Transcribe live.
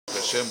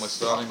Hashem, we're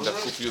starting the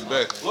Kuf Yud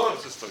Bet.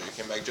 You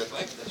can make jet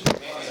lag.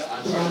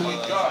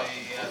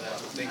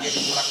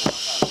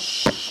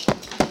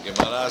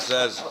 Gemara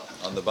says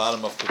on the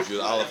bottom of Kuf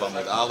Yud Aleph,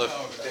 Amud Aleph,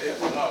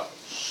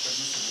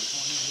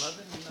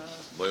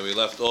 where we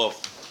left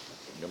off,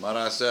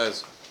 Gemara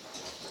says,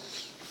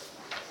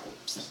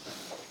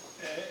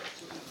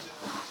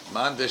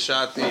 Man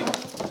deshati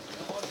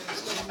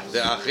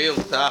de'achil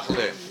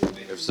tachle.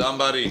 If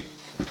somebody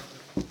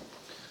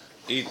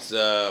eats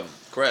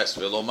cress,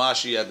 velo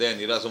mashi yaden,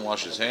 he doesn't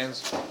wash his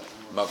hands,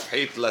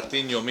 mafhit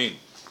latin yomin.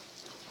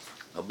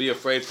 He'll be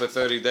afraid for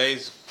 30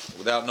 days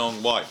without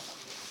knowing why.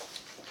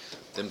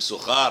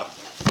 Timsuchar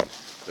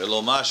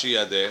velo mashi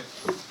yadeh.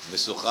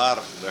 Misuchar,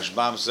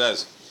 Rashbam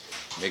says,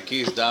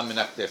 mekis dam min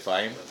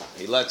aktefaim.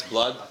 He lets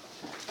blood,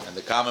 and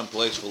the common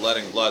place for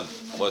letting blood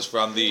was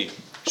from the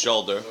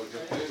shoulder.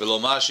 Velo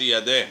mashi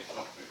yadeh.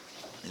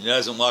 He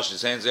doesn't wash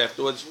his hands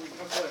afterwards.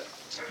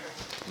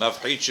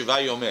 Mafhit shiva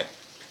yomeh.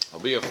 I'll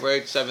be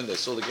afraid 7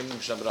 days. So the Gimel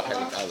Mishnah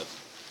Harik Aleph.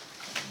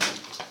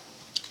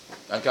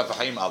 And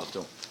Kafahim Aleph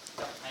too.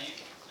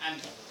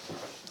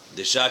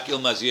 The Shakil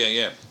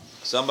Maziyah.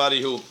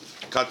 Somebody who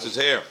cuts his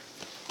hair.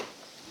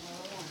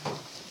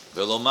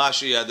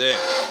 Velomashi Yadeh.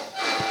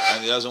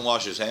 And he doesn't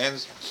wash his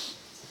hands.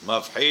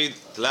 Mafhid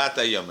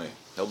Tlata Yameh.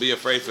 He'll be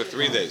afraid for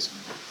 3 days.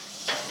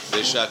 The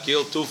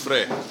Shakil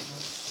Tufre.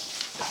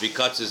 If he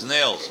cuts his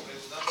nails.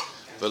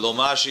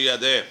 Velomashi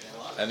Yadeh.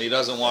 And he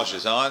doesn't wash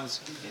his hands,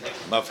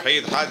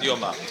 mafhid had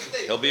yoma.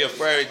 He'll be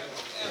afraid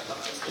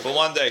for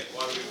 1 day.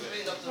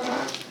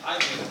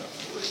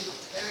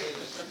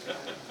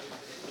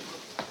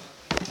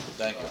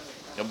 Thank you.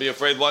 He'll be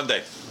afraid 1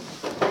 day.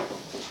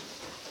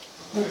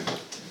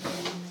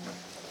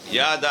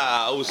 Yada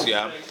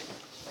a'usya.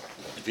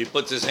 If he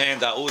puts his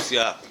hand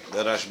a'usya,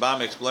 the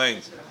Rashbam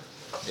explains,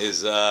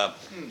 is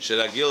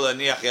sheragil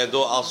aniach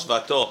yado al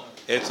svato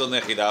etzel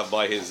nechidav,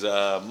 by his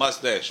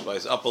mustache, by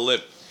his upper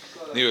lip,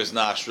 near his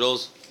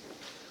nostrils.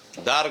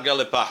 Darga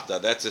lepachta,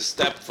 that's a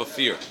step for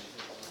fear.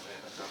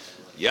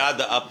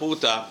 Yada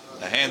aputa,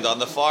 a hand on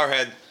the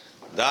forehead.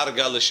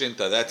 Darga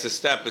leshinta, that's a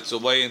step, it's a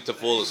way in to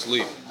fall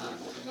asleep.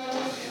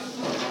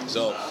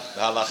 So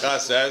the halacha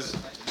says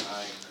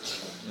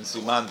in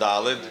Siman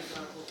Dalid,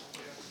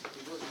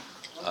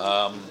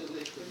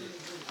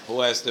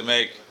 who has to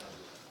make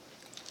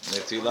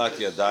netilat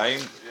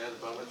yadayim?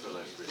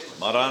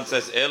 Maran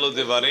says elu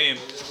devarim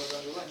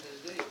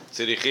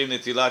צריכים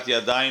נטילת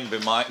ידיים,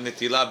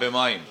 נטילה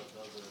במים.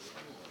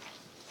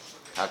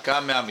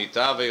 הקם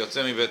מהמיטה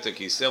ויוצא מבית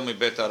הכיסא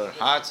ומבית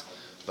הרחץ,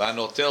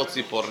 והנוטל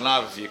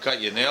ציפורניו, if you cut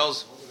your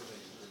nails.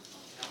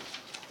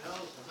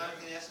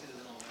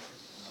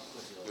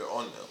 Your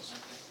own nails.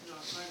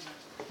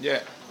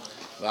 Yeah.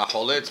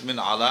 והחולץ מן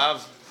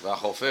עליו,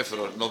 והחופף,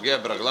 נוגע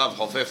ברגליו,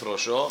 חופף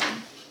ראשו.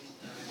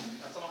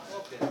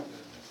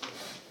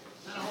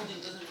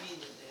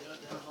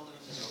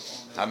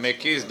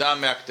 המקיז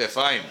דם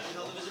מהכתפיים.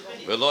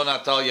 ולא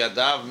נטל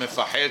ידיו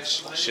מפחד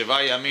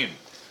 7 ימים.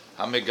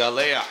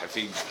 המגלח, if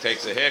he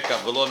takes a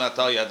haircut, ולא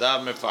נטל ידיו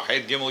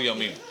מפחד 5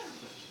 ימים.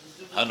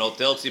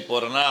 הנוטל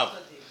ציפורניו,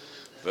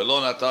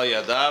 ולא נטל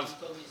ידיו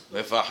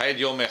מפחד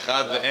יום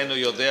אחד, ואינו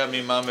יודע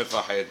ממה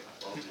מפחד.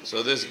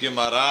 So this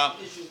Gemara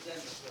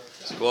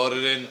is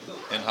quoted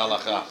in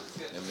Halakha.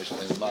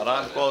 In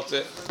Maran quotes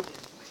it.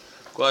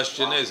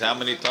 Question is, how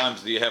many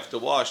times do you have to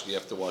wash? Do you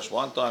have to wash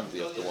 1 time? Do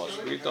you have to wash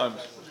 3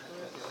 times?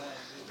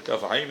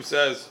 Kafahim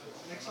says,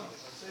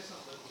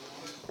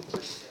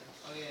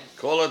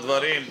 כל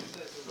הדברים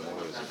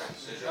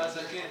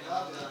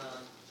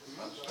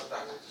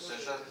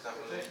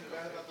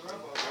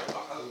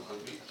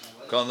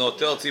כאן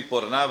נוטל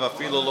ציפורניו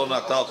אפילו לא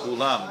נטל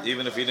כולם,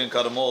 even if he didn't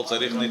cut them all,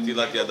 צריך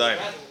נטילת ידיים.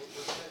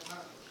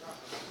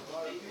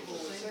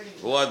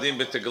 הוא הדין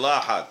בתגלה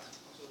אחת,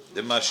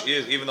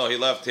 דמשאיר, even though he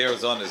left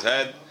hairs on his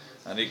head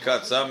and he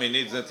cut some, he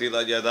needs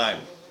נטילת ידיים.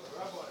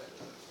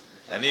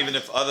 And even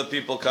if other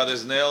people cut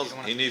his nails,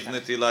 he needs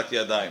נטילת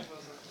ידיים.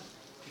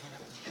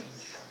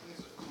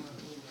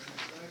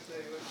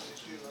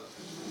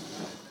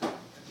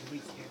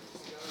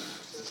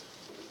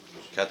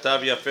 כתב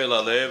יפה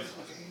ללב,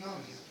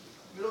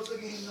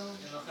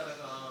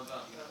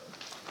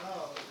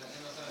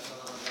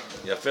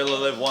 יפה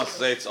ללב wants to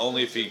say it's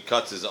only if he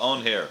cuts his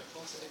own hair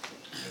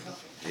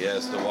he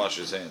has to wash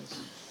his hands,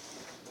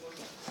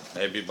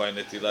 maybe by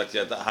netilat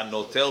yad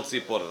hanotel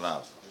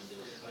tzipurnav,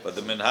 but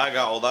the minhag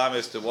ha'olam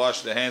is to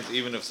wash the hands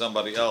even if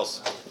somebody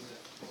else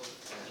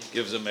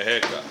gives him a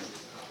haircut.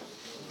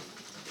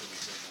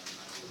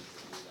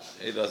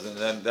 He doesn't,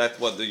 and that's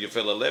what the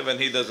yafeh lelev, and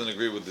he doesn't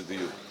agree with the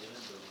diyuk.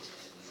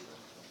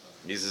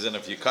 He says, and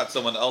if you cut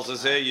someone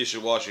else's hair, you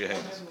should wash your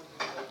hands.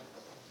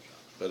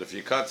 But if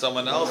you cut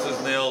someone else's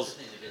nails,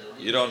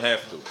 you don't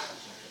have to.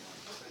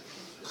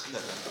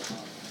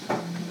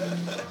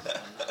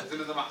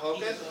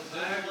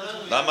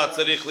 למה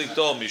צריך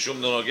לטום?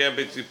 משום נוגע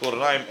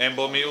בציפורניים, אין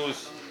בו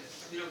מיאוס.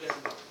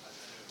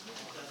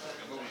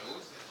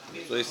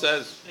 So he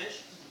says,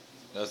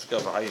 that's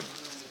Kafahim.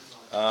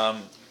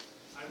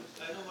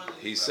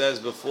 He says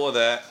before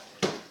that,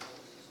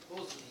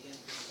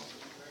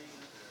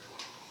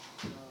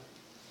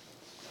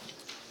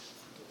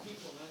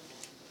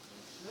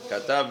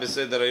 כתב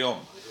בסדר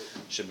היום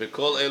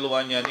שבכל אלו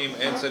העניינים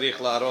אין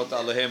צריך להראות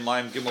עליהם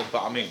מים ג'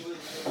 פעמים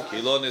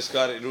כי לא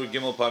נזכר עירוי ג'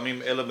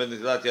 פעמים אלא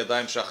בנטילת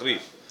ידיים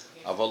שחרית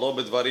אבל לא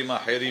בדברים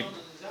אחרים.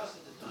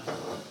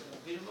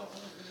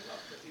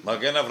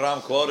 מגן אברהם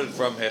quoted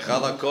from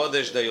היכל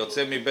הקודש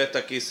דיוצא מבית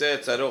הכיסא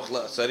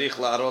צריך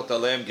להראות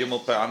עליהם ג'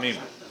 פעמים.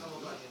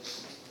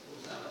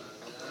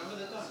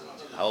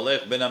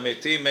 ההולך בין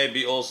המתים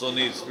maybe also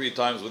needs 3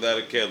 times without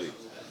a keli.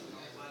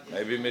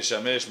 maybe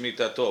משמש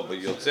מיטתו, but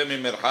יוצא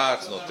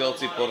ממרחץ, נוטל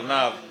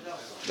ציפורניו,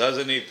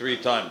 doesn't need 3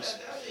 times.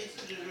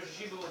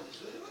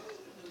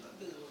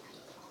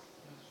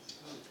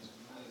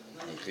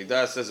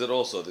 Chida says it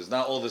also. There's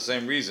not all the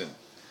same reason.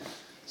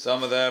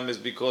 Some of them is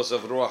because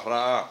of ruach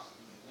ra'ah,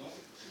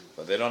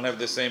 but they don't have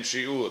the same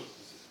shi'ur.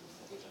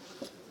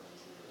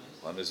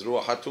 One is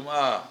ruach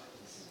hatum'ah,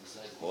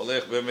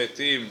 holech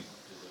bemetim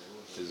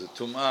is a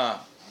tum'ah,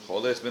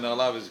 holech ben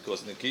alav is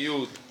because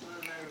nikiyut.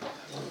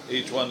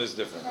 Each one is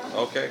different.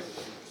 Okay?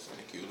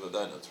 Nikiyut will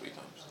die not 3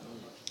 times.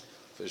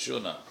 For sure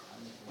not.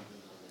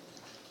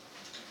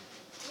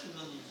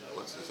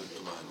 What's the difference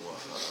between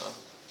ruach?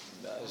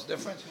 It's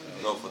different.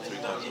 No, for 3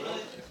 times.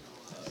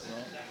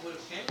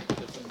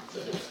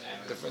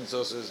 Different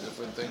sources,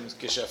 different things.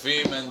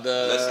 Kishafim and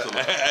Less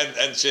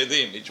and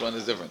shedim. Each one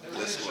is different.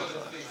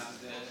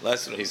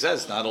 Less. He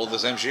says not all the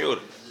same shiur.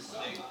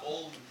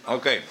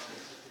 Okay.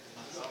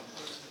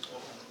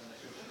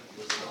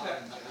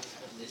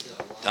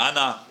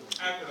 Tana.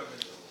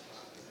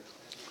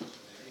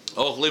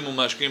 Ochlim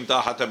umashkim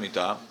tachat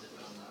hamita.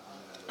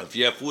 If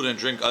you have food and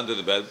drink under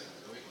the bed,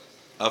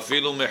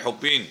 afilu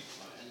mechupin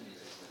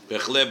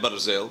bechle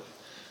barzel,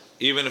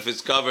 even if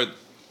it's covered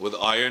with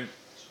iron,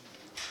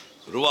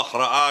 ruach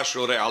ra'ah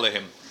shorei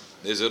alehim.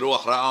 There's a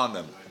ruach ra'ah on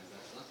them,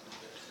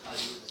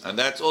 and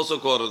that's also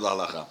called the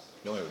halacha.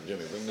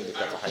 Jimmy, bring me the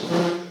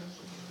kafahayim.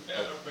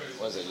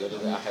 What is it? You're the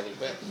ahad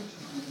al-bet.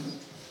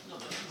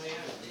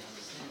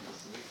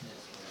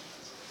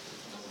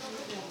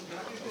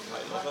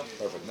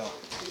 Perfect. No.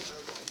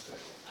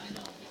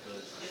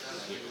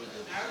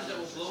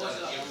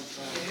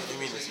 You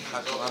mean it's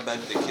I'm back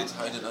the kids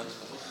hiding under?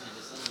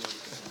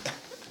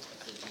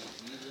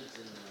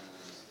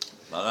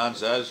 Maran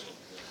says,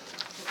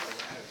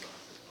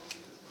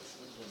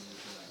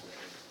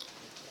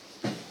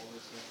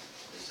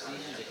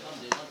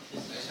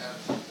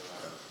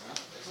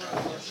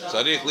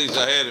 צריך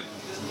להיזהר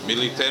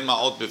מליתן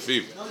מעות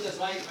בפיו.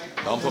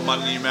 Don't put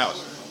money in your mouth.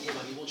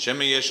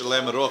 שמא יש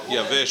להם רוח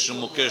יבש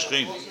ומוכה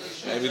שכין.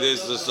 Maybe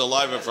there's the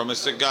saliva from a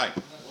sick guy.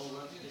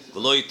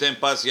 ולא ייתן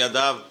פס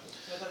ידיו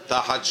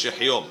תחת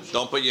שחיו.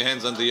 Don't put your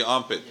hands under your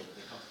armpit.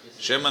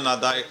 שמא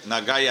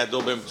נגע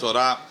ידו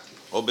במצורע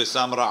או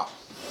בסם רע.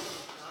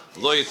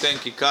 לא ייתן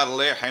כיכר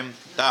לחם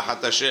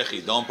תחת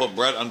השחי. Don't put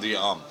bread under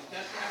your arm.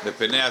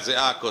 בפני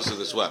הזיעה because of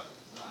the sweat.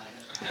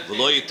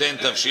 ולא ייתן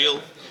תבשיל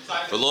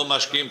ולא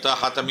משקים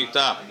תחת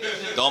המיטה.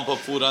 Don't put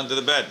food under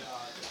the bed.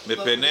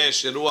 מפני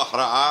שרוח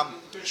רעה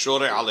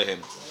שורע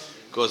עליהם.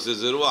 Because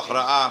there's a ruach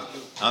ra'ah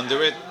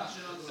under it,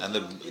 and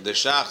the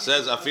shach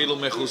says afilu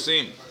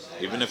mechusin,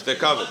 even if they're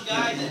covered.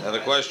 And the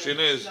question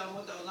is,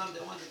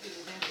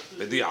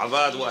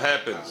 b'di'avad, what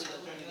happens?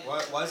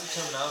 Why is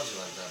the terminology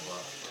like that, bro?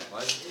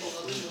 Why is it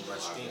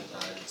mashkin?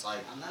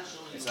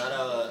 It's not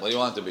a. What do you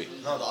want it to be?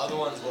 No, the other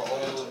ones were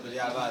all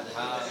b'di'avad.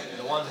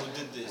 The one who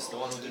did this, the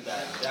one who did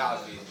that,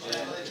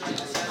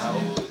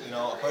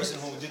 a person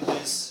who did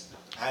this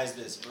has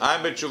this.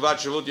 I'm בתשובת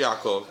שבות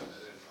יעקב,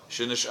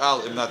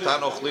 שנשאל אם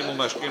נתן אוכלים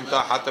ומשקים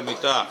תחת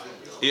המיטה,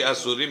 היא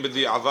אסורים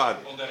בדיעבד,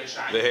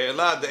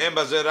 והעלה דאין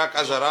בזה רק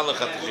אזהרה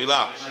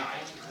לכתחילה,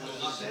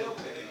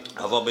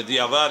 אבל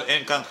בדיעבד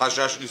אין כאן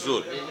חשש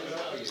איסור.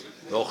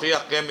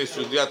 והוכיח כן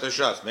מסוגיית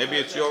הש"ס. Maybe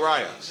it's your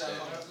raya.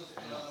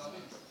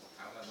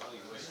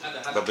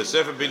 But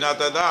בספר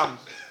בינת אדם,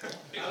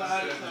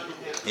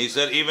 he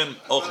said even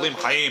אוכלים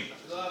חיים,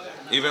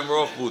 even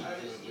raw food,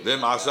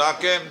 והם עשה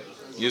כן,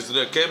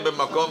 יזרקם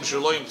במקום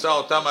שלא ימצא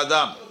אותם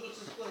אדם.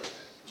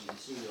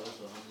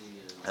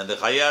 And the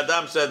Chaye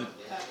Adam said,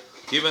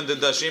 even the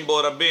Dashim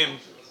Bo Rabim,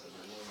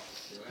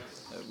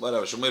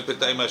 whatever, Shumir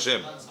Petayim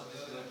Hashem.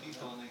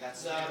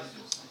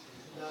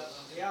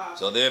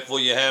 So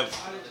therefore you have,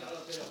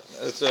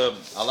 it's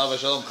Allah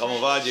Shalom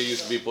Chamovadia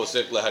used to be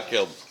posek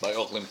lehakel by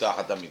Ochlim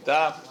Tachat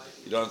Amita.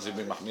 You don't have to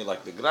be mahmir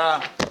like the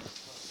Gra.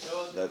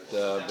 That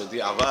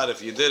b'di avar,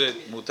 if you did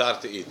it, mutar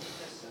to eat.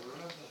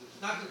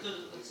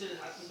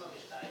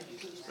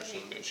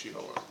 Especially in yeshiva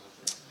world.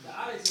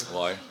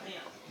 Why?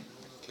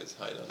 Kids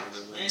hide under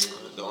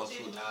the own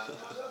food.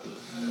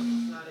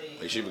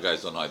 Yeshiva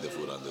guys don't hide the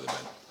food under the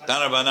bed.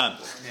 Tanar Banan.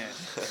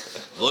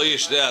 Lo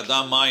yishteh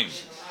adam mayim.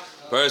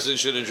 Person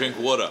shouldn't drink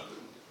water.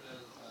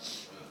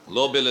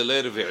 Lo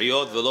b'lelei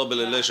revi'iyot v'lo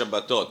b'lelei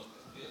shabbatot.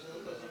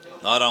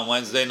 Not on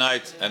Wednesday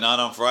nights and not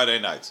on Friday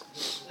nights.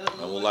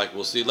 And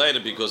we'll see later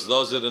because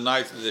those are the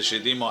nights that the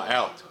shedim are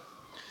out.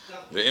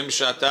 Ve'im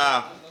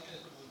shata.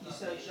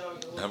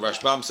 And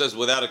Rashbam says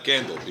without a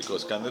candle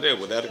because kanareh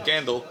without a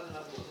candle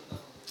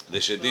the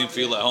shedim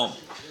feel at home.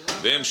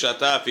 Ve'im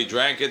shata, if he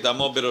drank it,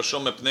 damo berosho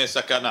mepnei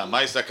sakana.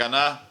 My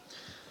sakana,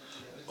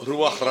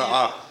 ruach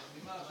ra'ah.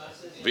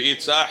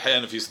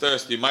 And if he's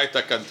thirsty,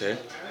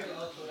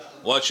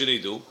 what should he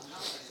do?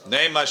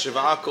 Neima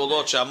shiv'a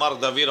kolot she'amar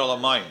David al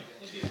hamayim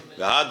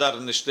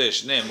v'hadar nishte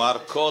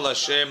shneimar kol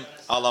Hashem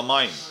al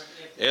hamayim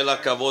ela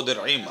kavod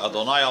ir'im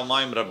Adonai al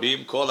mayim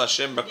rabim kol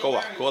Hashem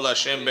bekoach kol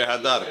Hashem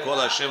behadar kol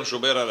Hashem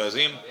shuber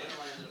arazim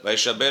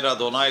v'yishaber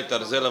Adonai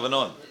tarzeh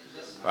Lebanon.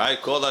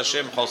 Right? Kol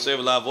Hashem chosev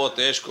la'avot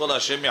esh kol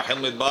Hashem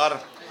yachil midbar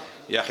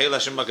yachil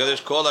Hashem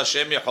b'kadesh kol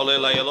Hashem yacholeh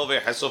la'yalo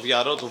v'yechasof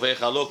yarot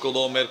v'yechalo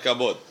kolo omer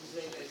kabod.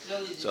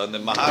 So the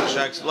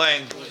Maharsha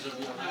explained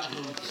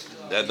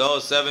that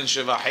those 7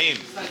 Shevachim,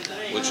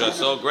 which are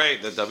so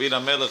great, that David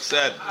HaMelech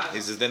said,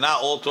 he says they're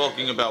not all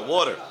talking about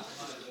water,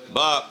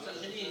 but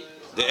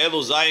the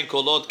Elu Zayin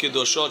Kolot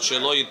Kedoshot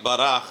Shelo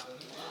Yitbarach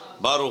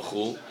Baruch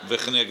Hu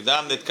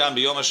V'chnegdam Netkan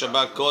B'Yom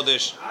HaShabbat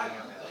Kodesh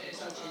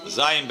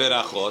Zayin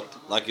Berachot,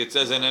 like it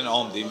says in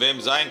Omdim,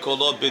 V'em Zayin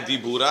Kolot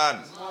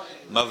B'Diburan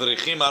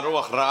Mavrichim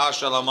HaRuach Ra'ah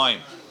Shel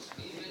HaMayim.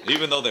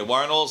 Even though they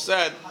weren't all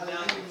said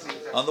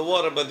on the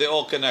water, but they're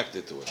all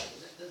connected to it.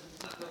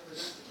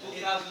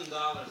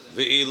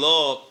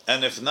 Ve'ilo,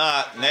 and if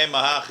not,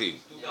 Neimahachi,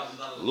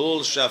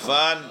 Lul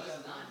Shafan,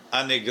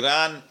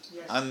 Anigran,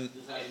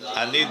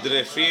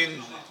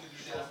 Anidrefin,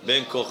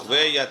 Ben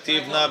Kochve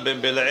Yativna,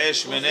 Ben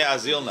Bel'esh, Mene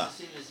Azilna.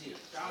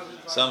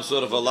 Some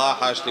sort of a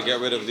lahash to get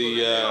rid of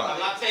the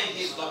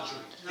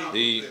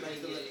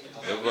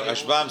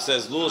Ashbam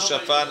says, Lul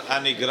Shafan,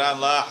 Anigran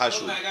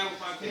lahashu.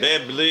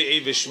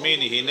 Bebli'i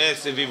v'shmini, hine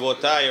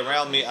sevivotai,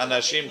 around me,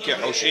 anashim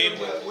kehoshim,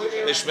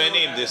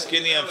 ishmenim, the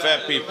skinny and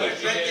fat people.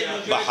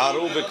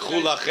 Baharu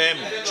v'kchu lachem,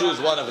 choose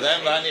one of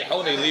them,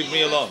 v'hanihoni, leave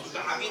me alone.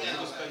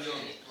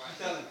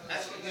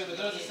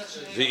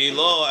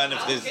 V'ilo, and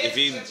if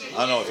he, I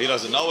don't know, if he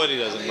doesn't know it, he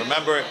doesn't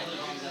remember it.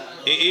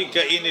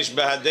 I'ika inish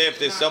behadeh, if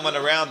there's someone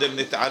around him,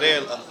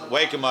 nit'arel,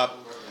 wake him up.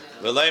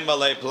 V'lei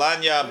malei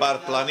planya bar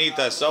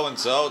planita, so and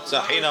so,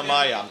 tzahina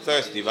maya, I'm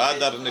thirsty,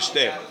 v'adar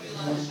nishteh.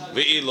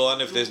 Ve'ilo,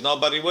 and if there's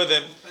nobody with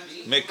him,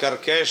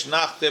 mekarkesh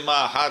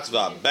nachtema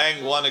hatzva,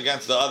 bang one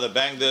against the other,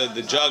 bang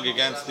the jug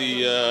against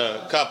the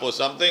cup or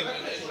something.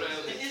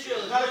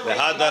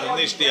 Ve'hadar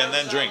nishti, and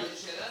then drink.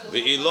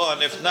 Ve'ilo,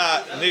 and if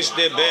not,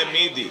 nishte be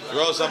midi,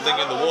 throw something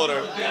in the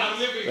water.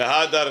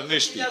 Ve'hadar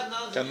nishti.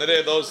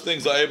 Kanere, those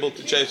things are able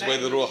to chase away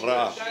the ruach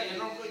ra'ah.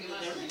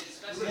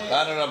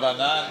 Tanu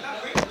Rabbanan.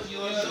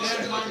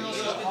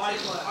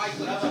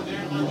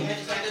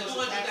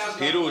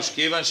 פירוש,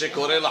 כיוון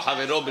שקורא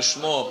לחברו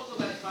בשמו,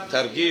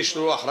 תרגיש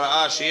רוח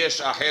רעה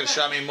שיש אחר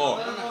שם עמו,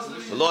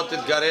 לא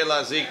תתגרה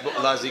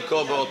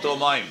להזיקו באותו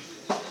מים.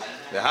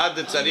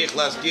 והד צריך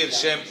להזכיר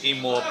שם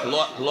עמו,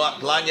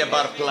 פלניה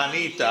בר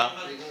פלניתה,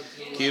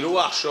 כי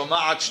רוח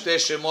שומעת 2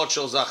 שמות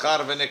של זכר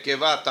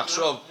ונקבה,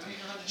 תחשוב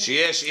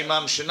שיש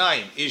עמם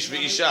 2, איש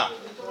ואישה.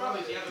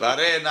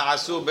 והרי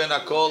נעשו בין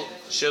הכל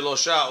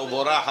 3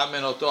 ובורח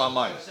מן אותו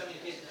המים.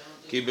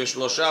 כי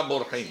ב3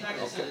 בורחים.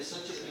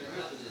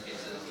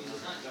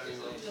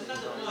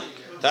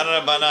 תנו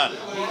רבנן,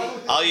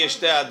 אל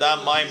ישתה אדם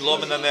מים לא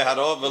מן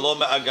הנהרות ולא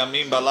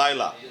מאגמים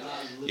בלילה.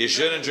 You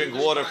shouldn't drink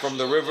water from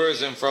the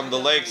rivers and from the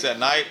lakes at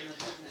night.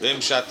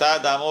 ואם שתה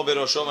דמו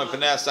בראשו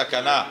מפני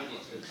הסכנה.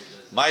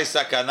 מהי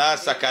סכנה?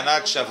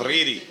 סכנת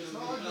שברירי.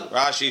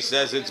 Rashi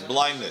says it's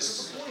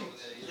blindness.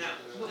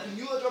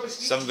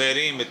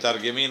 סמברים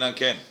מתרגמים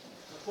כן.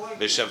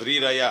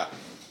 בשבריר היה.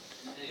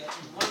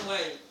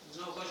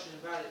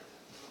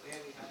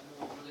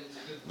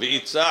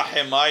 ויצא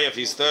חמאי, if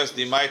he's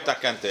thirsty, מהי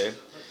תקנתה?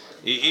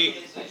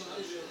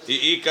 I'ika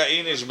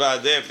inish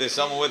ba'adeh, if there's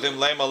someone with him,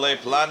 lema le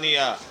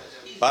plania,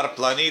 bar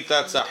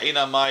planita,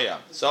 tzahina maya.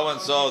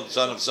 So-and-so,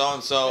 son of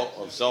so-and-so,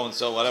 of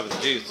so-and-so, whatever.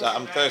 Jesus,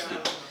 I'm thirsty.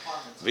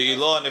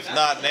 Ve'ilo, and if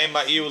not,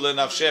 nema iu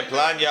lenafshe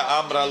plania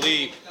amra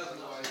li.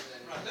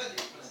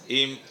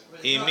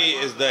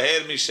 Imi is the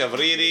her mi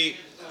shavriri,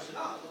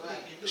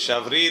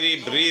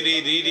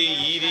 briri, riri,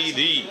 yiri,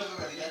 ri.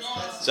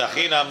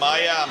 Tzahina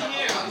maya,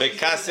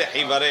 bekase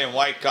hivarem,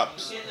 white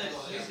cups.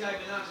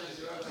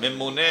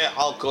 ממונה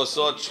על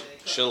כוסות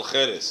של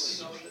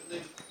חרס.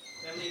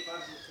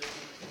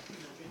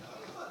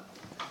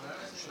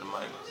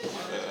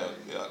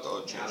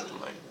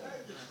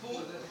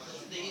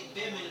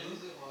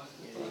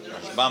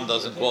 Rashbam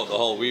doesn't quote the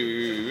whole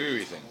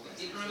wee thing.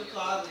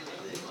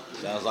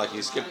 Sounds like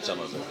he skipped some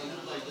of it.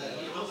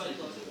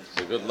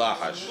 It's a good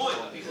lahash.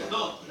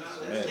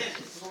 Man.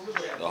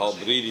 The whole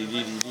breedy.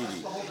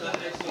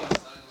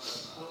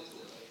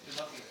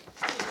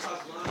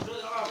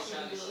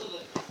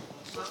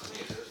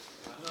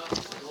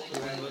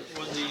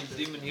 When the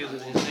demon hears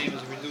that his name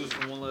is reduced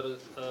from one letter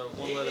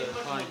at a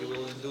time, it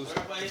will induce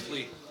him to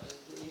flee.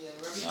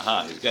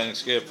 He's getting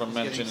scared from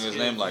mentioning his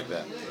name like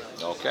that.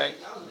 Okay.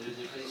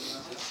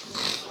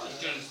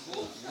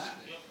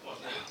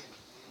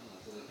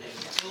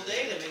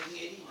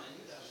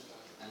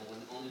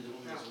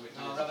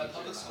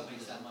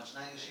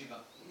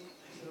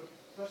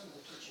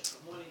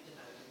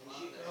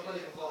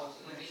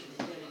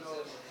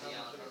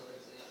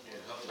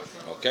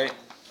 Okay.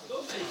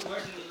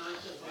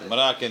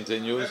 Gemara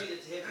continues.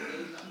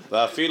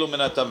 Va'afilu min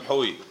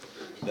hatamhui.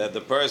 that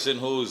the person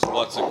who's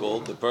what's it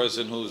called? The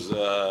person who's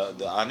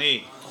the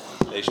ani,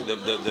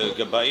 the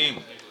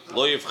gabaim,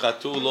 lo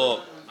yifchatu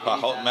lo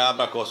pachot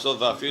me'arba kosot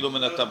va'afilu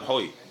min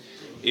hatamhui.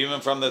 Even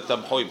from the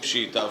tamhui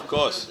pshita, of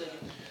course.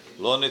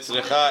 Lo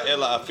nitzrecha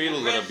ela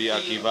afilu Rabbi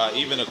Akiva,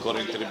 even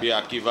according to Rabbi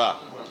Akiva.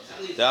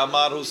 The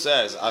Amar who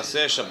says,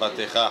 Aseh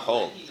Shabbatecha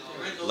Hol.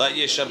 Let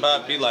your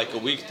Shabbat be like a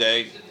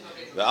weekday.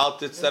 Ve'al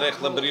titzarech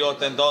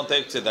lebriot, and don't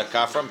take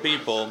tzedakah from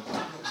people.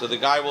 So the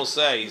guy will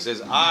say, he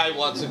says, I'm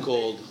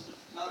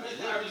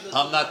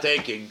not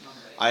taking.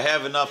 I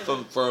have enough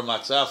for a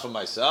matzah for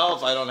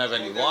myself. I don't have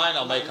any wine.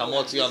 I'll make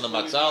hamotzi on the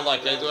matzah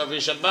like I do every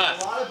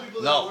Shabbat.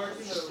 No.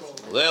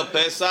 Leil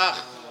Pesach,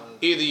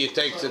 either you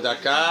take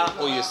tzedakah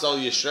or you sell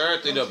your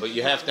shirt, but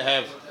you have to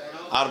have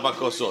arba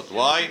kosot.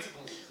 Why?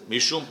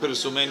 Mishum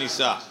Pirsumei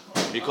Nisa,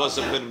 because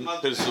of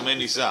Pirsumei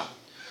Nisa.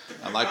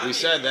 And like we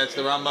said, that's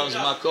the Rambam's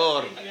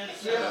Makor.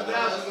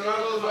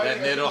 That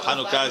Nero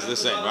Hanukkah is the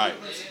same, right?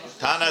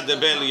 Tana de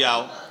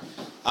Belial,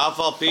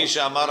 Afal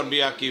Pisha Amar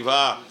Rabbi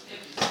Akiva,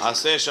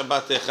 Aseh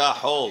Shabbatecha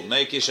Hol,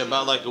 make your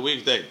Shabbat like a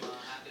weekday.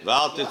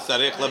 V'al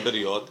titzarech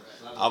leberiot,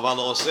 aval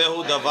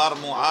osehu davar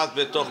mu'at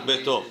betoch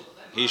beto.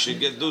 He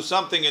should do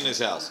something in his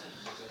house.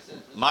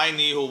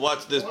 Maini, who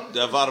what's this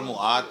davar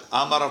mu'at?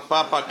 Amar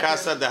Papa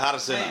Casa de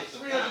Harsena.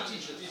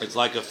 It's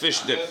like a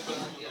fish dip.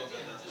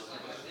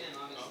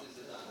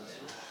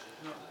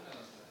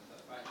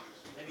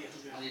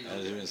 I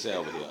didn't even say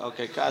over here.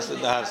 Okay, Casa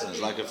de Harsena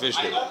is like a fish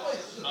dip.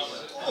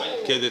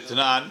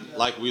 Kedetnan,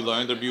 like we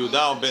learned, Rabbi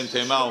Yehuda ben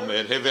Tema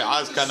Omer,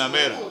 Heve'az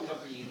kanamer,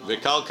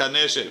 ve'kal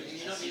kaneshet,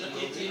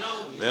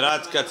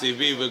 ve'rat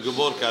katzivi,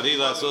 ve'gubor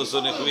karila, so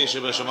nechli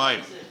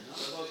shebashamayim.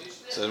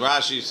 So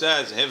Rashi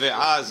says,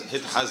 Heve'az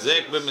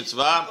hitchazek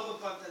b'mitzvah,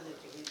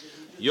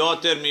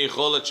 yoter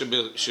mi'icholet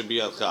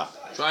shebiyadcha.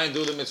 Try and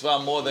do the mitzvah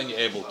more than you're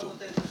able to.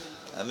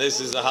 And this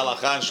is a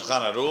halakha in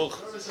Shulchan Aruch.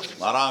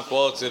 Maran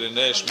quotes it in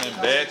Resh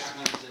Mem Bet,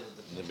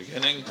 in the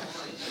beginning.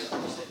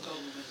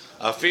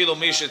 Afilu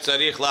mi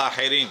shetzarich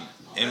la'acherim.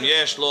 Im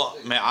yesh lo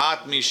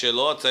me'at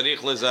mishelo, tzarich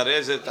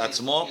lezarez et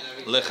atzmo,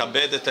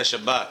 lechabed et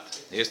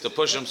ha-Shabbat. He has to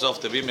push himself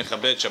to be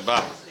mechabed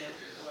Shabbat.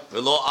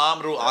 V'lo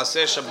amru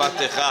aseh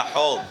Shabbatecha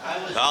hol,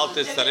 ve'al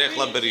titzarech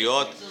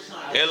laberiot,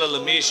 ela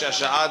l'mi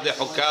sha'sha'ad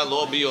dechuka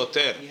lo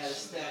biyoter.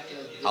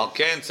 Al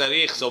ken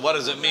tzarich, so what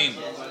does it mean?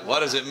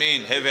 What does it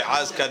mean?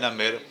 Heve'az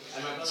kanamer.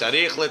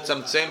 Tzarich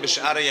letzamtzem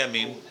b'sh'ar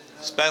yamin.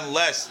 Spend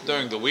less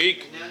during the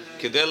week,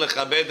 kedei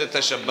lechabed et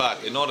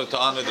ha-Shabbat, in order to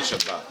honor the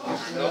Shabbat.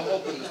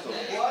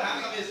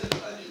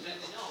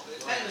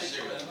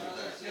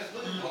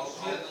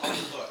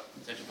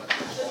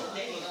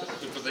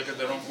 People take it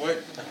the wrong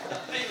way.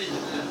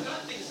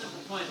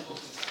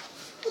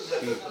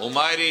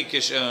 Umayri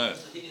kish.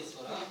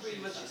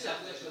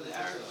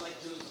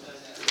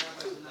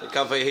 The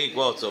Kafei he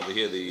quotes over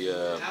here the.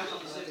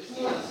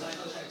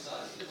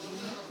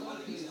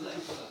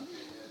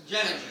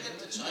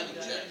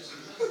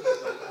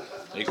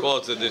 He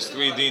quotes that there's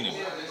 3 dinim.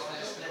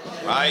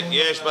 Right?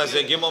 Yesh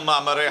baze gimel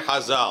ma'amarei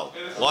Hazal.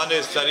 One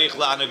is tzarich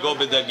la'anego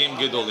b'dagim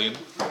gedolim.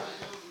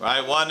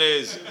 Right? One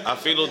is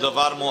afilu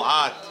davar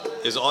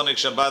mu'at is onik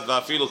Shabbat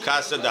va'afilu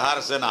kasa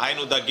daharsen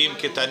hainu dagim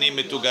ketanim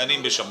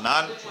mituganim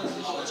b'shamnan.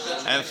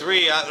 And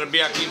 3, Rabbi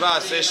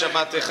Akiva says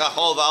Shabbatecha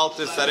hol va'al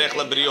titzarech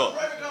lebriot.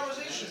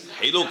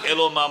 Hiluk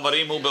elo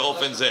ma'amarim hu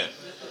be'ofen zeh.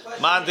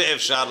 Man de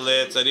efshar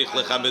le tzarich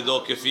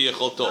lechabedo kefi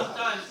yecholto.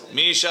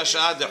 Mi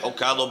shash'ad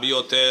dechukah lo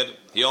biyoter.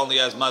 He only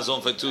has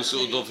mazon for 2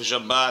 su'udot for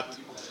Shabbat.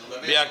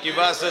 Rabbi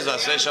Akiva says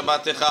aseh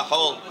Shabbatecha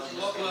hol.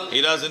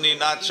 He doesn't need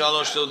not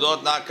 3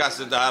 su'udot, not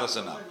kaseh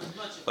daharsena.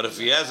 But if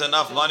he has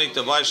enough money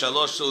to buy 3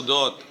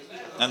 su'udot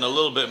and a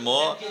little bit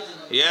more,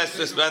 he has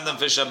to spend them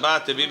for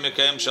Shabbat to be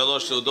mekayim 3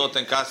 su'udot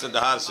and kaseh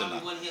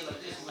daharsena.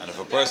 And if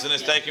a person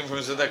is taking from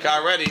tzedakah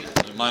already,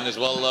 you might as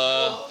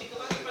well.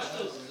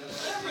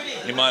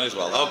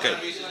 Okay.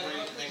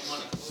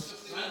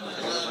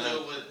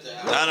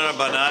 Tana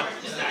Rabbanan.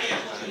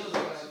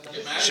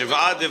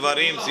 Shiv'at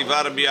devarim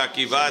tziva Rabbi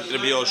Akiva et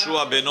Rabbi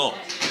Yoshua beno.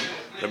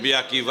 Rabbi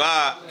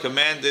Akiva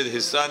commanded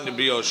his son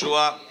Rabbi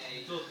Yoshua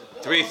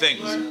 3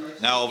 things.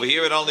 Now over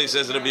here it only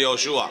says Rabbi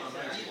Yoshua.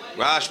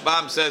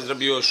 Rashbam says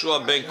Rabbi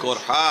Yoshua ben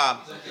Korha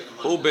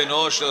hu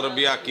beno shel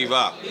Rabbi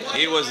Akiva.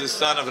 He was the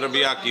son of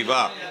Rabbi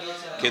Akiva.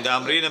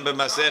 Kedamrinim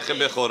b'masechet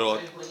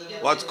bechorot.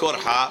 What's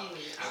Korha?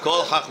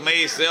 Kol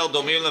Chachmei Yisrael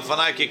domim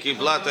lefanai ki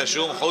kiblat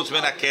hashum chutz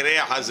min hakereh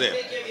hazeh.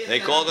 They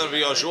called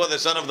Rabbi Yoshua the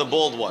son of the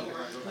bald one,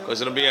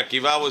 because Rabbi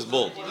Akiva was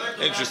bald.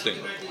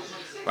 Interesting,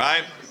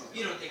 right?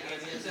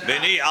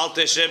 Beni al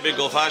teshe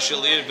begofa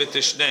shel ir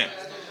v'tishneh.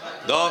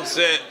 Don't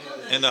sit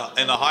in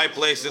a high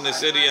place in the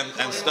city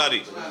and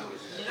study.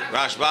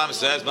 Rashbam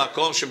says,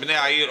 Makom shebnei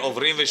ha'ir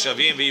ovrim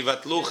v'shavim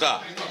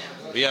v'ivatlucha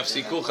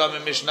v'yafsikucha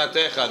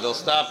mimishnatecha. They'll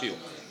stop you.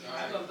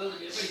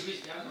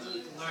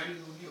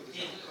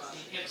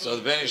 So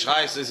the Ben Ish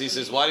Chai says, he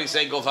says, why do you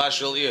say gofa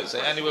shel ir?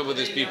 Say anywhere where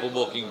there's people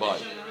walking by.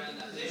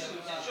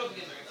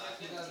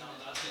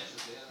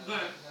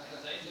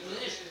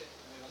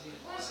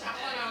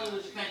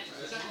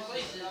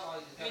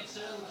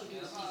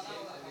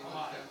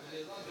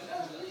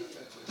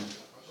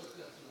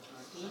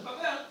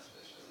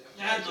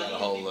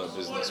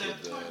 business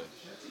with the...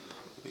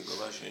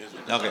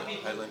 Okay.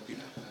 Highland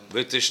people.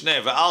 ותשנה,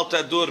 ואל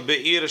תדור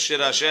בעיר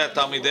שראשיה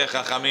תלמידי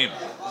חכמים.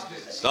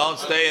 Don't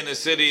stay in the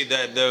city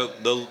that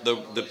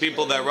the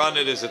people that run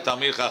it is a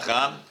Talmid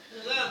Chacham.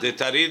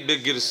 דתריד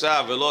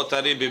בגרסה ולא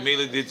תריד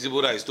במילי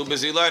דציבורה. He's too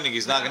busy learning,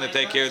 he's not going to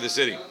take care of the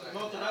city.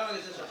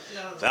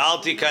 ואל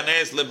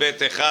תיכנס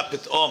לביתך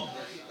פתאום.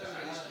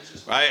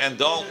 Right? And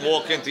don't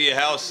walk into your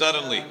house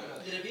suddenly.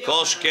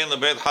 כל שכן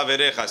לבית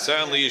חבריך.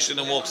 Certainly you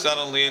shouldn't walk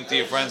suddenly into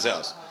your friend's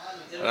house.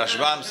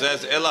 Rashbam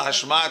says, אלא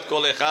השמעת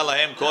קולך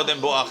להם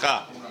קודם בואך.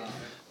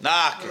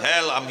 Knock,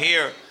 hell, I'm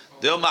here.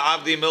 Dilma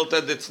avdi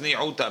milta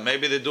detzni'uta.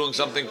 Maybe they're doing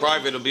something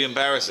private, it'll be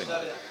embarrassing.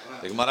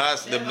 The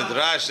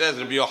Midrash says,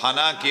 Rabbi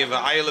Yochanan ki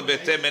v'ayil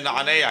bete min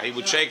aneya. He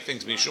would shake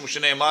things. Mishum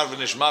shneimar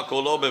v'nishma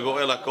kolo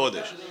bevo'el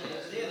HaKodesh.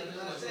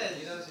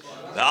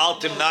 Ve'al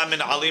timna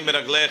min alim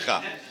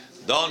miraglecha.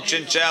 Don't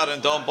chinch out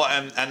and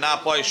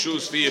not buy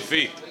shoes for your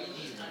feet.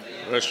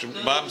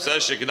 Rashbam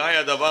says,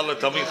 sheknaya davar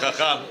le'tamid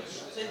chacham.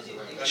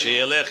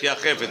 She'yelech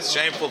yachef. It's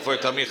shameful for a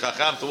tamid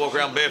chacham to walk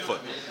around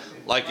barefoot.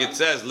 Like it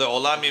says,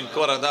 "Le'olam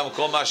yimkor adam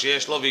kol ma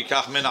sheyesh lo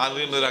v'yikach min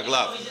alim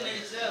l'raglav."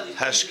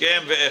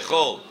 Hashkem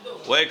ve'echol.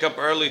 Wake up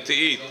early to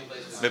eat.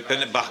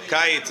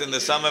 B'chayitz in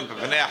the summer,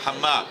 b'penei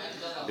hama,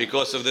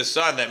 because of the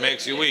sun that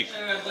makes you weak.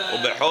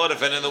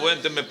 U'bechoref, and in the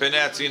winter,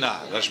 b'penei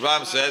atzina.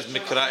 Rashbam says,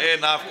 "Mikra'e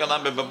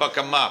nafkalam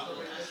b'babakama.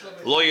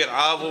 Lo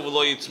yir'avu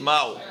v'lo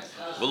yitzma'u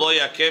v'lo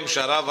yakem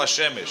sharav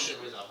hashemesh.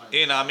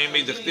 In amim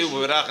midchtiv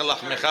v'virach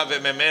lachmecha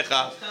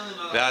ve'memecha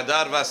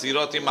ve'adar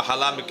v'asirot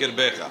imachala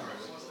mikirbecha."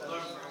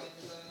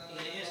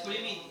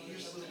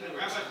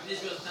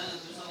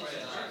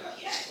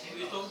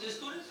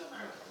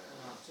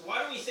 Why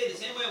don't we say the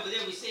same way over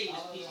there? We say he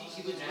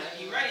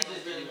writes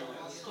this really well.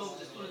 He's talking to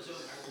the students over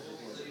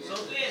there. So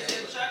if we say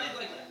the child is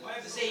like that, why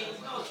have to say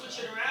no? Switch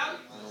it around.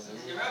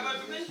 The rabbi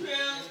from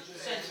Israel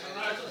said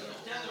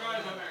down the road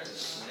from America.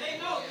 They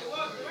know they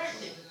walk the right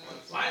thing.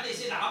 Why did they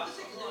say the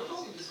opposite? Because they were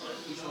talking to the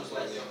students.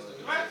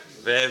 Right?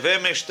 והווה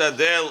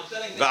משתדל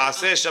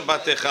ועשה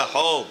שבתך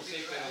חול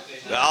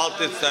ואל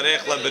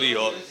תצטרך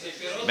לבריות.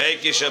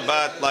 Make your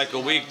Shabbat like a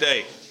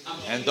weekday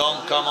and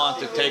don't come on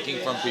to taking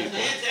from people.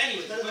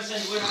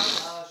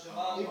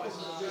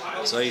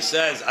 So he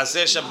says,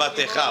 Aseh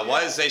Shabbatecha.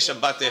 Why does he say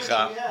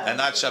Shabbatecha and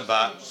not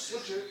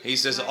Shabbat? He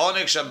says,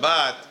 Onik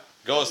Shabbat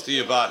goes to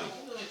your body.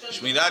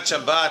 Shmirat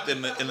Shabbat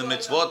in the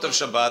mitzvot of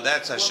Shabbat,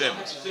 that's Hashem.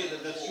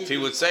 If he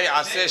would say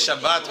Aseh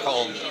Shabbat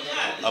Chol,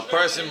 a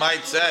person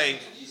might say,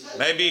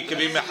 maybe it could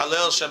be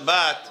Mehalel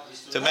Shabbat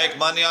to make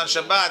money on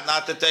Shabbat,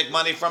 not to take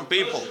money from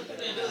people.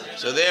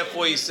 So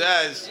therefore he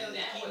says,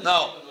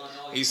 no.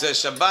 He says,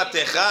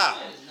 Shabbatecha,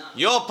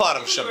 you're part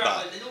of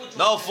Shabbat.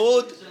 No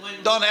food,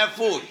 don't have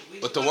food.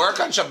 But to work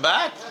on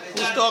Shabbat?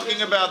 Who's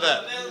talking about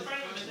that?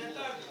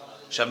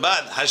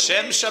 Shabbat,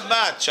 Hashem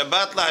Shabbat.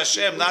 Shabbat la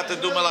Hashem, not to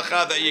do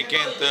malacha that you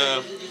can't,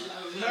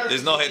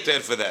 there's no heter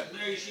for that.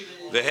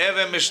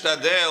 V'heve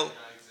mishtadel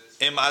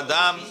im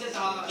adam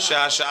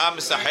she'hasha'a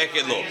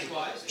misacheket lo.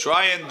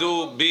 Try and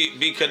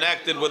be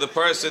connected with a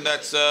person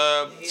that's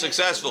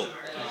successful.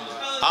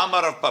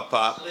 Amar of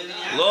Papa,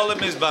 lo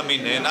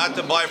lemizbamine, not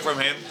to buy from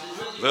him,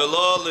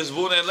 velo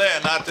lizvun eleh,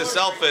 not to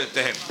sell it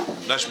to him.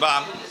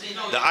 Rashbam,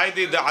 the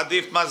ID the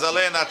adif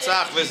mazale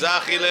natzach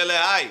v'zachi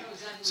lelehai.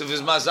 So if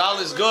his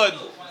mazal is good,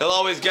 he'll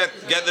always get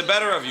the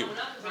better of you.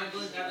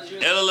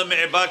 Ela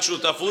leme'ibad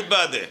shutafut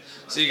ba'adeh.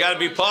 So you got to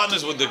be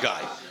partners with the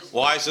guy.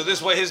 Why? So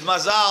this way his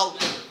mazal,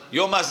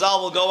 your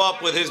mazal will go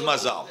up with his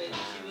mazal.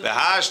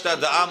 V'hashta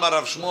the Amar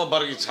of Shmuel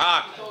bar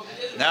Yitzchak.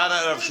 Now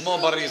that Rav Shmuel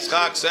bar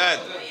Yitzchak said,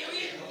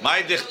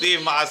 "My dichtiv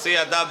ma'aseh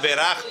adav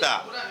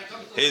berachta."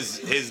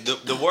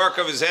 The work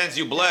of his hands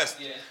you blessed.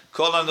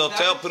 Kol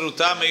hanotel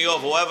peruta me'Iyov.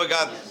 Whoever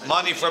got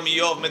money from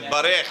Iyov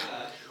mitbarech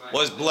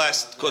was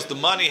blessed because the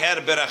money had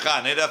a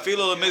beracha.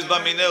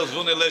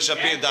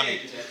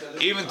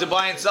 Even to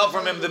buy and sell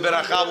from him, the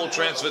beracha will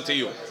transfer to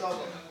you. Over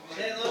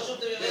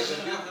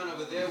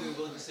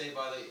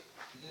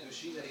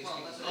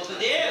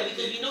there,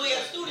 because we know we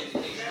have students.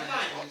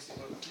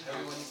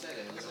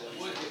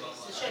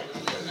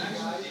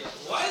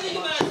 Why did they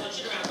give out switch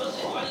it around?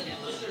 Why did they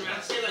switch it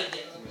around? Say like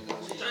that.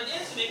 So trying to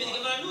answer, maybe the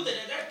Gemara knew that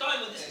at that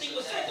time when this thing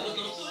was said, there was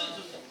no students.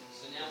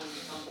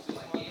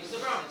 What's the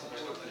problem?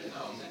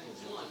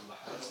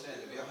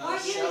 Why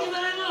can't the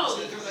Gemara know?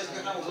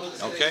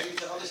 Okay.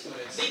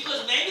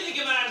 Because maybe the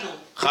Gemara knew.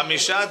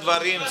 חמישה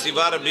דברים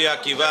ציווה רבי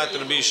עקיבא את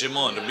רבי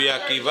שמעון. רבי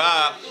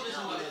עקיבא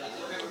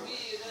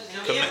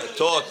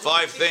taught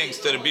 5 things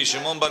to Rabbi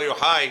Shimon bar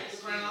Yochai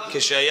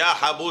כשהיה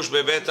חבוש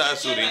בבית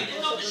האסורים,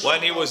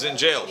 when he was in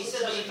jail.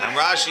 And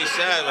Rashi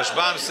said,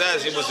 Rashbam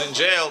says he was in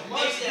jail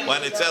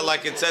when it said,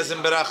 like it says in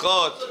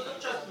Berachot,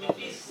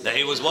 that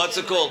he was, what's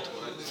it called?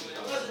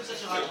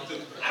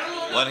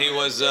 When he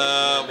was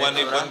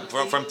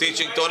from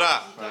teaching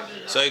Torah.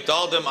 So he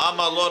told him,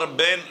 Amar lo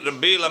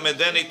Rabbi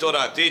lamedeni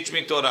Torah, teach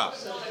me Torah.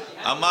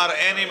 Amar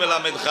eni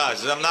melamedcha,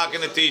 says, I'm not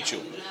going to teach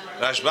you.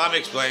 Rashbam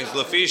explains,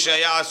 Lafi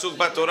shaya asuk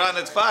b'Torah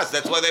netfas.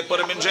 That's why they put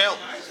him in jail,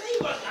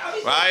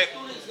 right?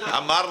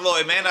 Amar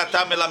lo emen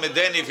ata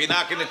melamedeni, if you're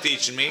not going to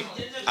teach me,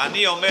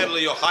 ani omer lo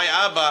Yochai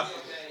Abba,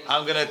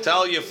 I'm going to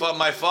tell you for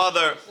my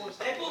father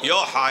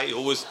Yochai,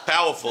 who was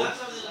powerful,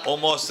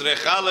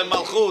 umosrecha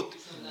lemalchut,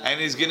 and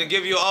he's going to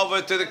give you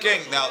over to the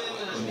king. Now,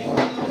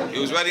 he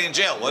was already in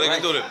jail. What are you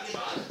going to do to him?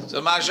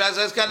 So Maharsha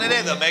says,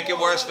 they'll make it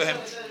worse for him.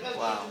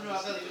 Wow.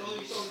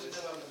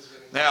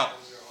 Now,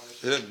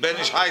 Ben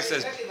Ish Hai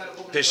says,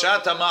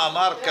 Peshat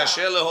ha'ma'amar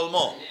kasher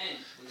leholmo.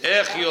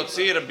 Ech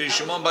yotzir Rabbi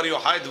Shimon bar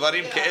Yochai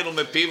dvarim ke'elu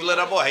mepiv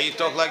lerabo. How you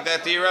talk like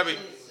that to your Rabbi?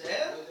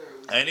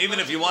 And even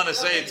if you want to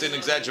say it's an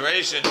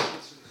exaggeration,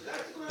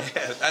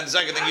 and the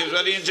second thing, he was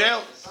already in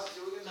jail.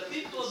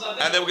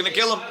 And they were going to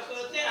kill him.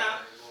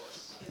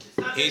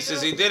 He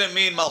says he didn't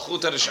mean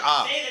Malchut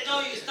HaRish'ah.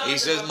 He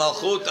says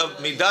Malchut of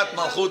Midat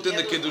Malchut in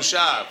the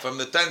Kedusha. From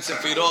the 10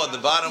 Sefirot, the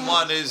bottom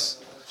one is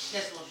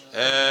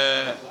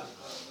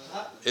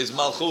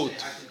Malchut.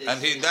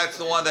 And that's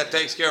the one that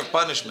takes care of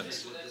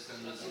punishments.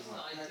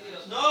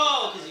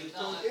 No, because he was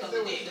told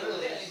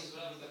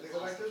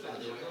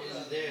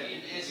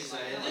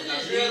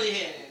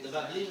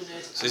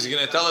So he's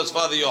going to tell his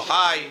father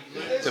Yochai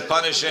to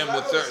punish him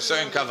with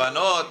certain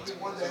kavanot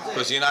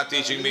because you're not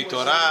teaching me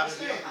Torah.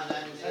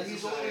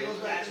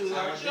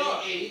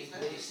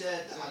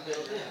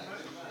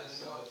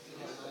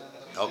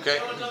 Okay.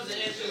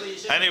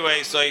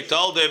 Anyway, so he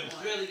told him,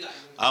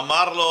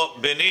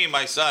 Amarlo Beni,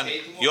 my son,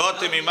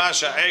 Yotim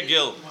Imasha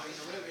Egil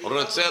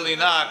Rotze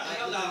Linak.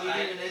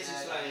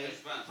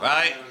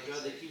 Right?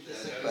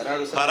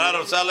 Para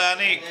Rotze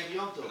Le'anik.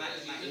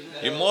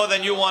 You more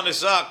than you want to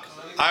suck.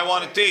 I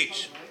want to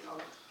teach,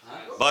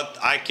 but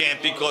I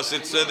can't because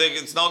it's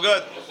no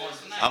good.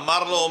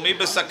 Amar lo mi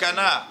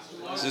besakana.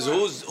 Says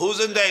who's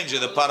in danger?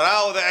 The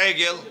para or the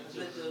egel?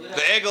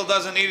 The egel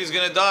doesn't eat; he's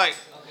going to die.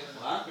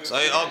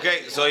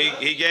 So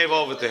he gave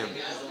over to him.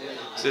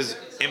 Says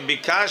in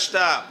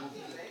bikashta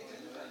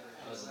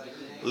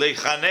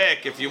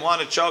lechanek. If you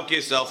want to choke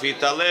yourself,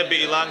 hitale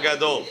beilan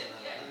gadol.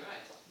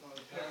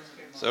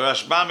 So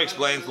Rashbam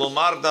explains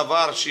lomar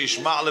davar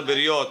shishma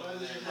lebiriot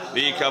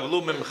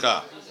v'yikablu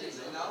mimcha.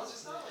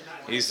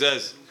 He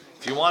says,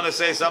 if you want to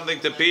say something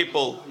to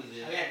people,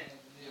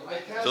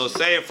 so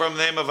say it from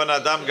the name of an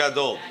Adam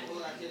Gadol.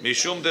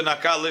 Mishum de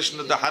naka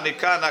lishna de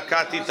hanika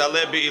nakati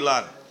tale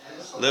bi'ilan.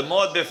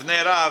 Lemod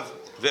b'fnei Rav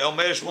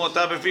ve'omer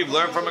shmota b'fiv.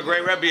 Learn from a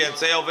great rabbi and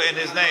say over in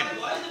his name.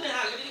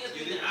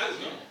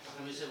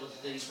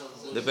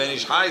 The Ben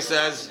Ish Hai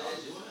says,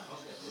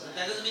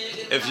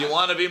 if you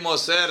want to be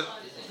moser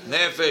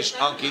nefesh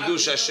on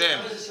kiddush Hashem,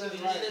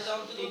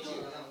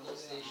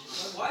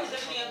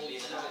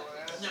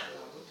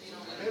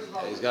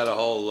 he's got a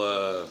whole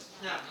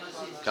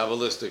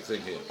Kabbalistic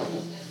thing here.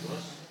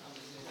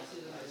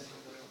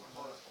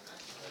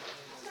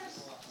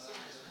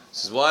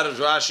 This is why does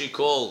Rashi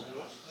call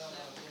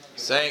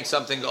saying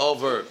something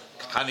over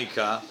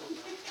Hanukkah?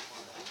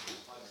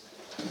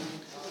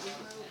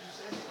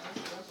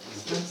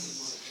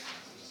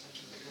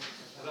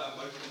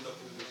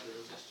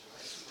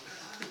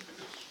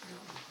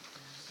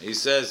 He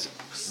says,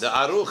 the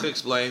Aruch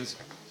explains,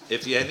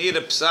 if you need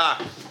a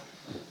psak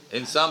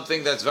in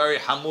something that's very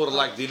hamur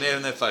like diner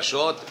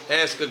nefashot,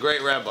 ask a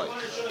great rabbi.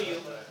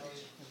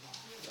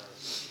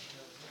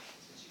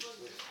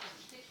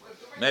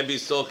 Maybe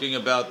he's talking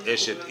about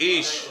eshet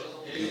ish,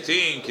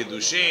 gitin,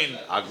 kiddushin,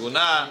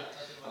 aguna.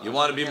 You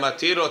want to be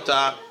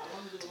matirota,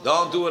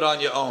 don't do it on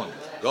your own.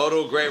 Go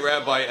to a great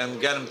rabbi and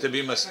get him to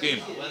be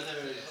maskim.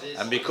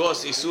 And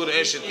because isur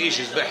eshet ish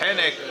is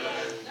behenek,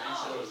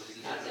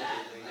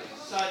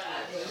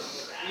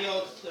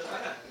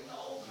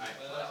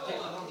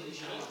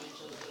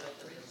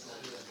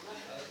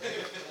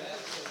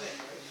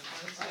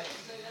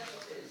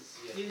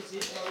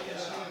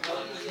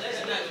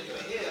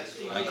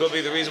 and could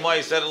be the reason why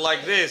he said it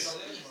like this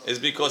is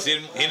because he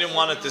didn't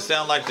want it to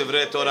sound like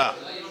Divrei Torah,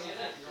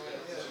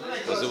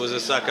 because it was a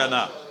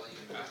sakana.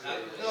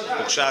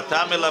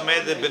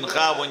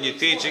 When you're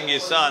teaching your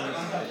son,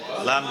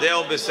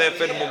 lamdeo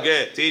b'sefer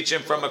mugeh, teach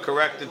him from a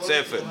corrected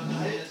sefer.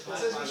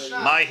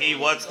 Mahi,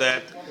 what's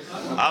that?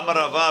 Amar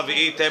Rava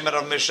v'item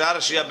Rav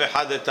Mesharshia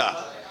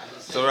b'hadeta.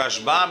 So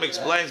Rashbam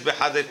explains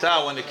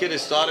b'hadeta, when the kid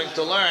is starting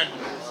to learn,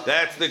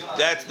 that's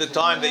the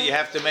time that you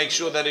have to make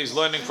sure that he's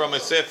learning from a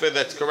sefer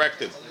that's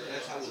corrected.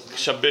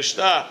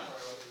 Shabishta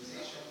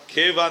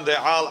kivan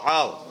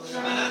de'al.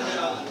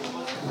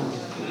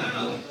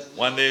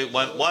 When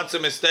once a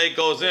mistake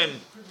goes in,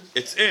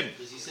 it's in.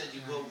 Because he said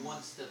you go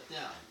one step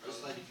down,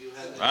 just like if you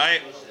had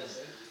Right?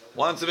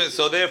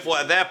 So therefore,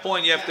 at that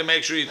point, you have to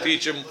make sure you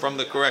teach him from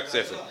the correct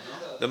sefer.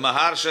 The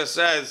Maharsha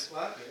says,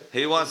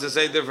 he wants to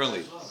say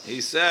differently. He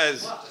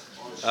says,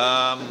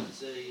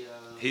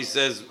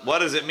 what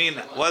does it mean?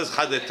 What is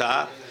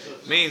chadeta?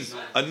 Means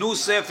a new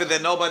sefer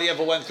that nobody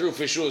ever went through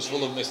for sure is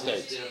full of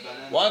mistakes.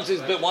 Once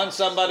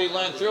somebody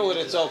learned through it,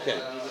 it's okay,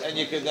 and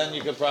you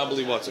could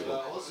probably what's it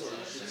called?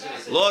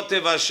 Lo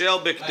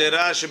tevashel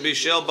b'ktera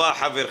shebishel ba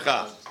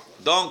havercha.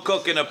 Don't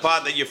cook in a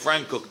pot that your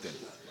friend cooked in.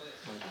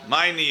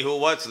 Mainihu,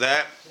 what's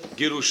that?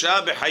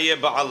 Girusha b'haye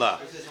ba'ala.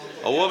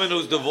 A woman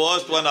who's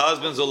divorced when her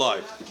husband's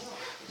alive.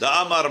 The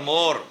Amar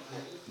Mor,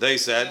 they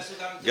said,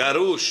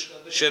 Garush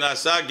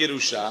Shenasa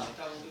Girusha,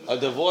 a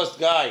divorced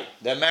guy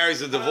that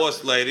marries a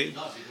divorced lady.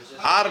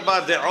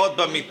 Arba de'ot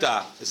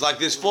b'mita. It's like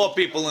there's 4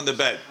 people in the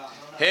bed.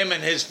 Him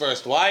and his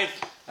first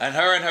wife, and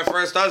her and her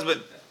first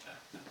husband.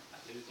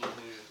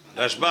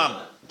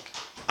 Rashbam.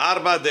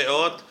 Arba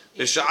de'ot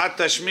b'sha'at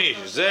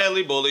tashmish. Ze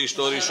libo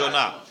le'ishto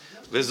rishona.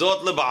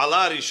 V'zot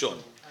leba'ala rishon.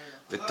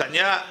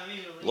 V'tanya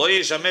lo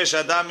yishamesh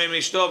adam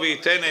mimishto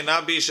v'yiten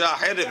einav b'isha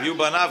acheret. V'yu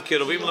banav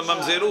kirovim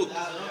lemamzerut.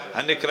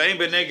 Hanikraim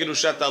b'nei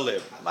girushat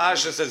alev.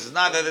 Mahasha says it's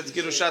not that it's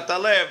girushat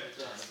alev,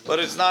 but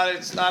it's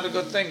not a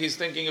good thing. He's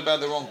thinking about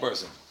the wrong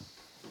person.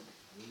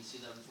 Didn't you see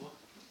that before?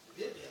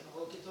 Yeah, you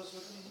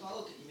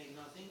make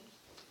nothing.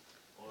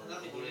 Or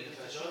Nothing, you make a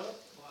fashon.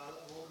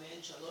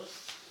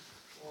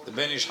 The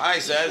Ben Ish Chai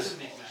says,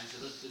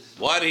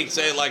 why did he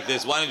say it like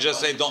this? Why didn't he just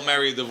say don't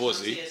marry a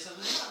divorcee?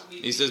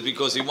 He says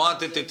because he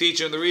wanted to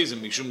teach him the reason.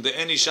 Mishum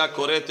de'en isha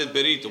koretet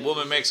berit. A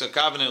woman makes a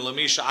covenant.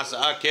 Lamisha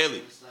asa'a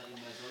keli.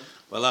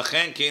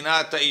 V'lachen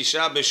kinata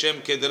isha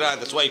b'shem kedra.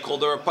 That's why he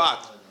called her a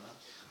pot.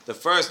 The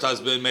first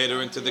husband made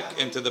her into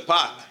the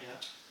pot,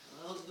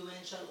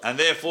 and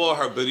therefore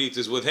her berit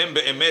is with him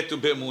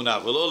be'emetu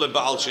be'munah v'lo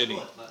le'ba'al sheni.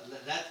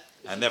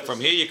 And that from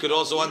here you could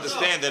also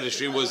understand that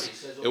if it was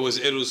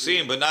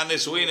irusim but not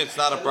nisuin, it's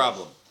not a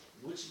problem.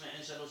 Which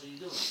me'en shalosh are you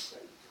doing?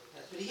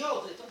 That's what he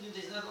holds. I told you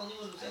there's not only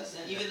one who says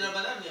that. Even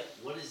Rabbanan.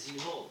 What does he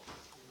hold?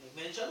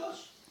 Me'en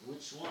shalosh.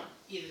 Which one?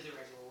 Either the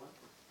regular one.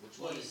 Which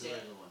one is the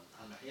regular one?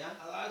 Al-Mahyan?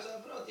 Al-Azza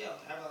al-Brot, yeah.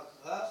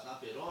 It's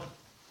not Peron.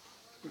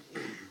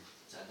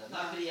 It's Not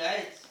Adama.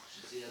 B'riyayet.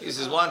 He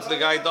says once the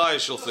guy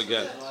dies, she'll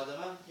forget. No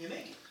Adama? You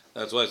make it.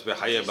 That's why it's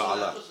behaye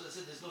ba'ala.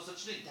 There's no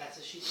such thing. That's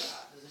a shita.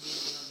 Doesn't mean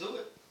you're going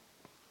to do it.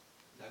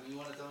 That mean you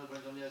want to tell me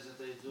when Gamliel said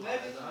they do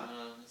Maybe.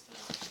 Adama?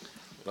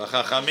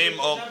 V'chachamim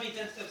om Not be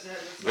 10 steps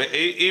ahead.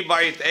 ve'i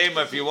ba'it eim.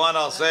 If you want,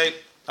 I'll say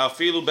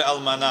afilu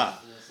be'almana.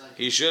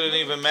 He shouldn't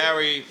even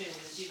marry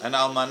an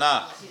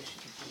almana.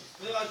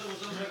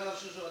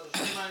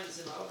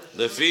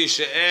 Lefi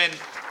she'en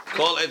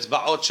kol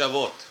etzba'ot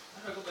shavot.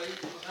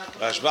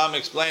 Rashbam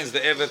explains the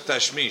Evet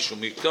Tashmish.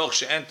 ומתוך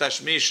שאין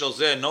תשמיש של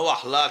זה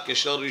נוח לה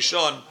כשל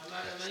ראשון,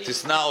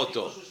 תשנא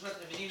אותו.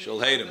 She'll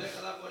hate him.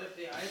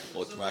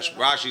 What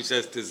Rashi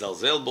says,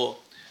 תזלזל בו.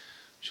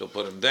 She'll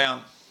put him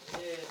down.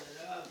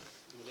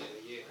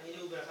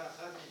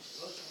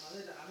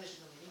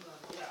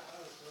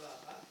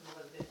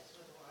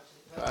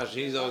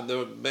 He's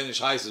the Ben Ish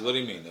Chai says, what do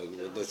you mean?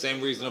 The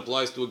same reason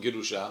applies to a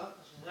Girusha.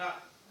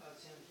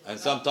 And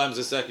sometimes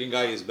the second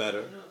guy is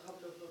better.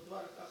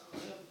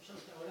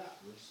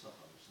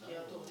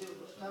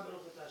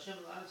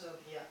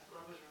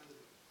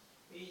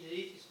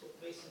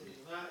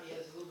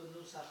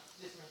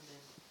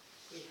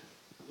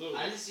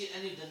 I didn't see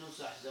any of the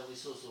nusach that we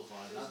saw so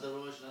far. Not the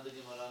Rosh, not the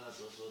Gemara, not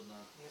the Osod,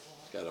 not.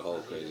 Got a whole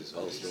crazy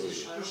whole story.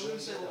 Where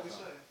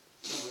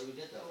do we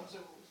get that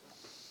from?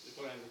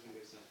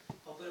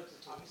 Open up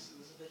the top.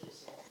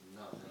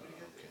 No.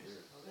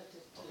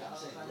 Okay, I'm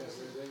saying,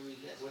 where do we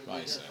get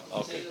Right, that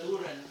okay. from?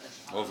 Tur and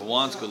Or if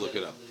wants, could look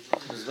it up.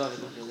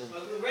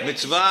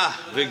 Mitzvah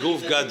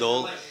v'guf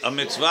gadol. A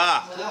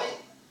mitzvah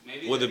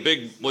with a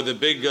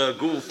big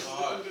goof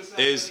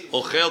is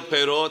ochel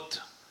perot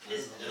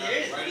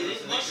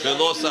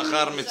velo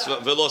sachar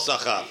mitzvah velo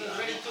sachar.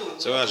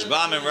 So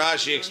Rashbam and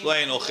Rashi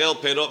explain ochel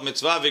perot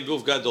mitzvah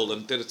v'guf gadol.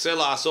 And tertze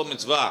la'asot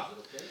mitzvah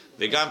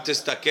v'gam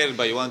tistakel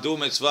ba. You want to do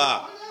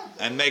mitzvah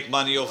and make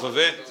money off of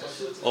it.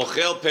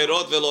 Ochel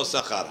perot velo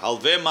sachar.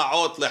 Halve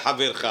ma'ot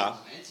lehavircha.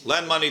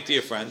 Lend money to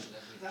your friend.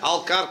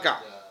 Al karka,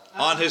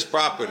 on his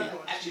property.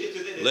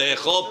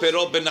 Le'echol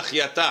perot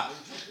benachyata.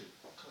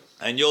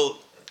 And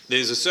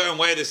there's a certain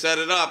way to set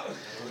it up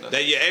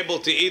that you're able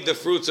to eat the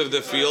fruits of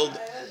the field,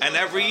 and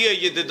every year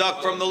you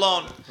deduct from the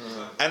loan.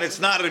 And it's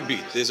not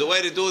ribit. There's a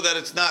way to do that,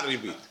 it's not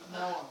ribit.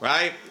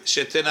 Right?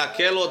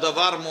 Shetenakelo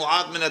davar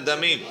mu'ad min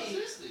adamim.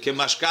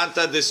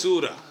 Kemashkanta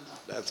desura.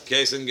 That's the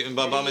case in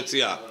Baba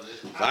Metzia.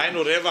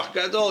 V'aynu revach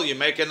gadol, you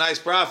make a nice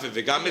profit.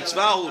 V'gam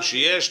mitzvahu,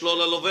 sheyesh lo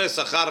lelove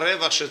sachar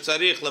revach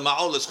shetzarich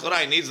lema'ol l'schora.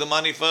 He needs the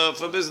money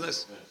for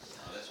business.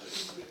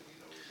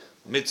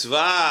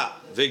 Mitzvah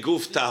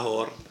v'guf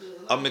tahor,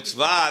 a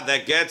mitzvah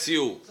that gets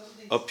you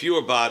a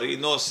pure body.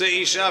 No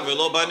se isha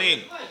v'lo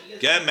banin.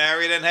 Get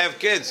married and have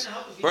kids.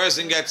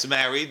 Person gets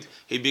married,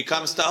 he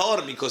becomes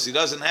tahor because he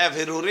doesn't have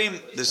hirurim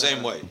the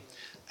same way.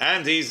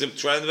 And he's the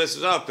trend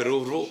of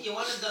Peru.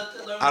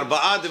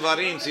 Arba'a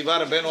devarim tziva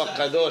Rabbeinu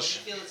HaKadosh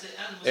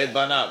et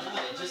banav.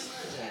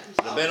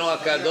 Rabbeinu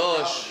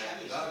HaKadosh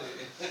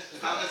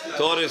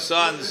taught his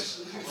sons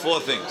 4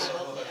 things.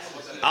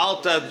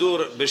 Al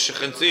tadur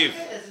b'shechenziv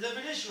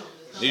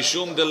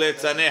nishum de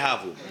letzaneh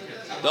havu.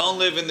 Don't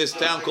live in this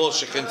town called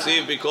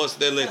Shechenziv because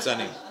they're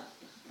letzanim.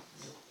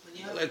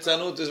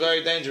 Letzanut is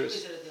very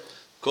dangerous.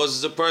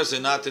 Causes a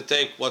person not to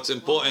take what's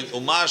important.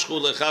 Umashchu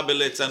lecha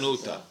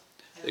beletzanuta.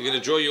 They're going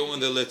to draw you in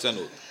the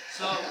letzanut.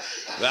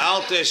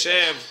 Ve'al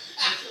teshev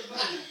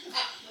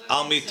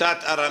al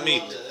mitat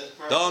aramit.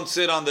 Don't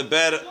sit on the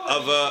bed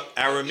of an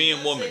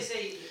Aramean woman.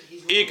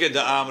 Ike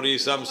da Amri,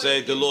 some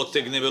say the lo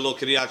tigni velo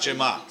kriyat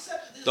shema.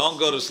 Don't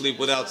go to sleep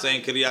without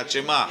saying kriyat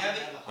shema.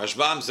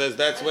 Rashbam says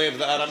that's way of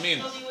the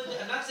Aramim.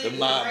 The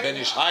Ben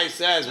Ish Hai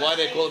says why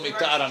they call me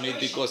Aramid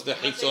because the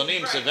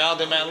Chitzonim surround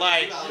them at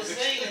light.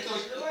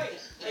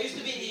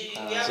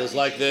 So it's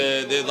like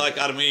they're like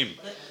Aramim.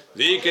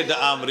 V'ike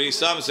da Amri,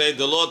 some say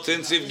the lo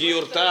tinsiv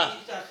giurta.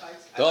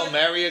 Don't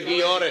marry a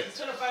gioret.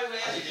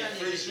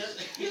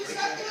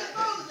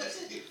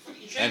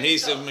 And he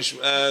said,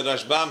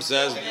 Rashbam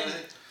says,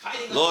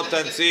 Lo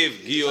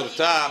tansiv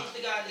giurta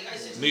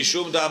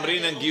mishum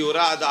damrin and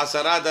giura ad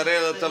asara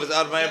darel tav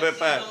armei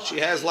bepa. She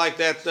has like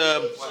that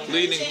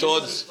leaning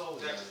towards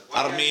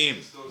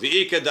armiim.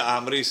 V'ike da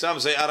amri. Some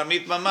say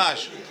aramit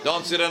mamash.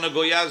 Don't sit on a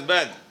goya's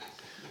bed.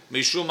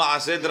 Mishum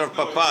ma'ased Rav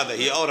Papa that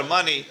he owed her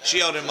money.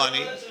 She owed him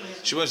money.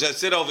 She was to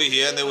sit over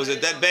here, and there was a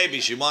dead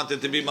baby. She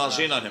wanted to be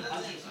malshin on him.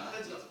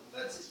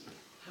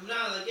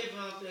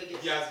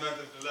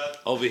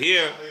 Over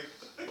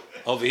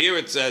here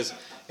it says,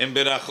 in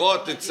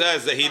Berachot it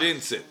says that he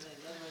didn't sit.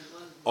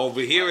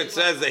 Over here it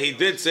says that he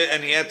did sit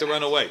and he had to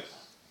run away.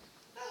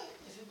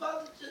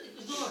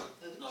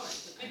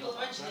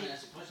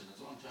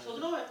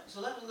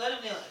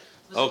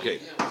 Okay.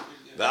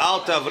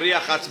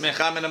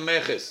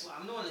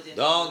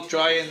 Don't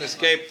try and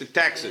escape the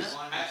taxes.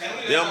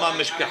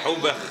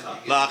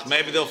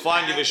 Maybe they'll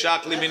find you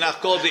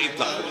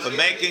for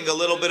making a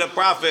little bit of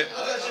profit,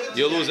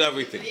 you lose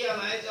everything.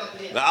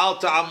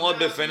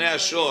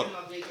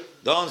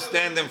 Don't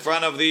stand in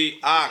front of the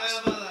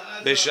ox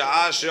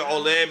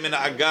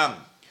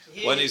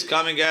when he's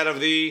coming out of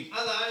the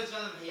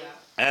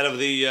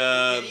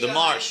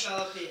marsh.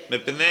 The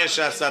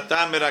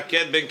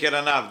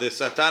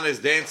Satan is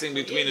dancing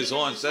between his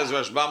horns. Says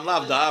Rashbam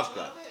Lav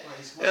Da'avka.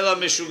 Ela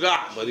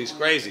Mishuga, but he's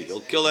crazy.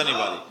 He'll kill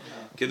anybody.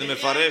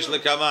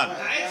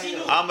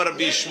 Amar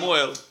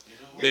Bishmuel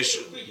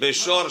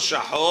Beshor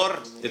Shahor.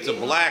 It's a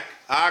black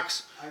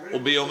ox.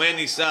 Ubiyome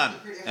Nisan.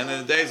 And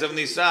in the days of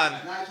Nisan,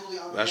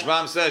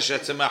 Rashbam says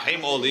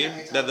Shetzemachim Olim,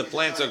 that the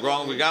plants are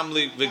growing.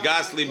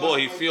 Vigas Libo,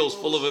 he feels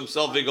full of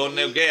himself.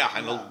 Vigonegeach,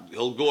 and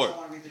he'll gore.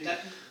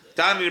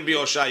 Tani Rabbi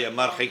Oshaya,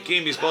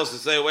 Marchikim, he's supposed to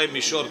say away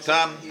Mishor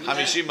Tam,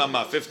 50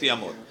 Amma, 50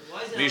 Amor.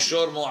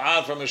 Mishor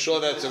Mu'ad, from a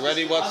shore that's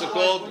already, what's it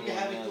called?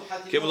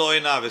 Kimlo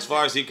Einav, as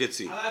far as he could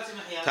see.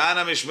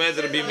 Tana Mishmed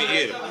Rabbi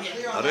Meir,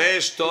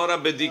 Resh Torah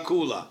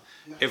Bedikula.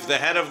 If the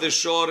head of the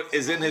shore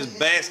is in his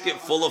basket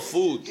full of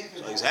food,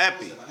 so he's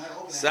happy.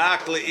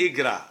 Sak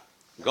Igra,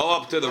 go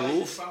up to the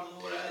roof.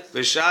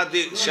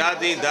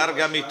 Shadi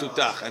Darga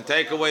Mitutach, and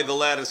take away the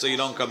ladder so you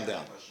don't come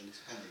down.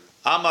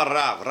 Amar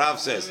Rav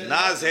says,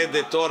 Nazhe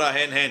de Torah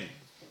hen hen.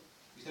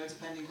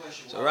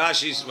 So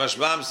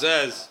Rashbam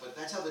says,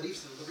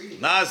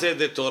 Nazhe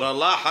de Torah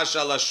la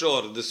hasha la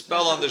shor. The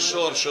spell on the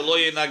shore, shelo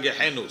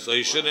yenagehenu, so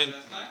he shouldn't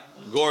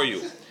gore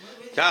you.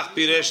 Kach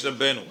piresh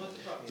Rabbeinu.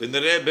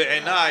 V'nireh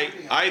be'enai,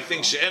 I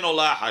think she'eno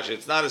lahash,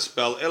 it's not a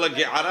spell, ela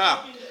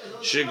ge'ara,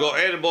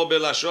 she'go'er bo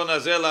belashon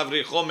hazeh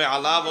lavricho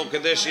me'alav, o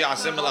kedeh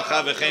she'yaseh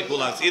melacha v'chein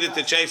kulan. It's either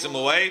to chase him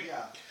away,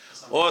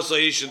 or so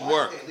he should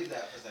work.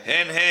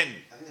 Hen hen.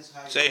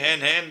 Say hen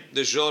hen,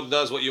 the shore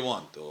does what you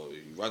want, or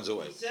he runs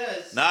away.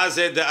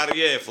 Nazeh de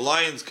aryeh, if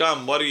lions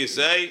come, what do you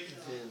say?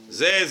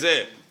 Zeh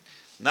zeh.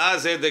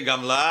 Nazeh de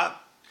gamla,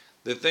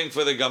 the thing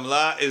for the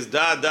gamla is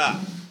da da.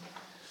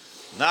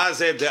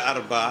 Nazeh de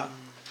arba,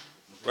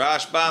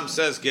 Rashbam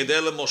says,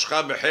 Gedele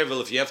moshcha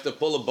behevel, if you have to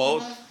pull a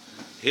boat,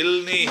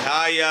 hilni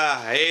haya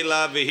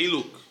hela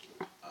vehiluk.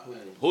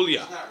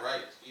 Hulya.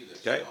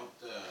 Okay?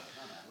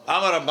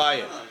 Amar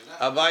Abaye.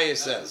 Abaye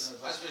says,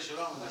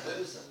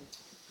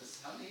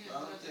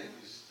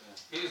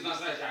 He's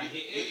not like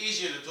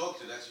easier to talk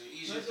to. That's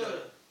easier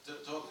to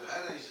talk to.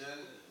 He said,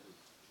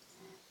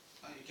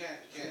 no, you can't.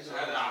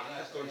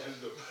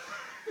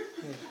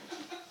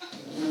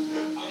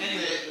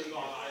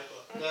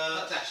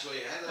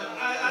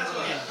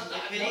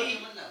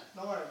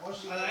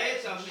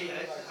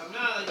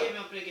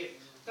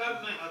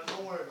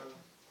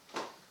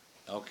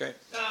 okay.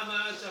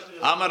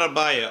 Amar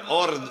Abaye,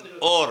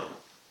 or,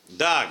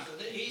 dag,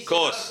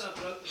 kos,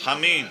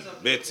 hamin,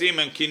 betzim,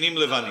 and kinim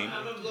levanim.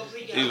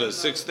 These are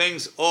 6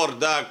 things. Or,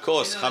 dag,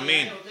 kos,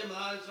 hamin,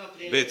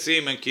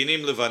 betzim, and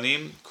kinim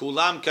levanim.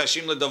 Kulam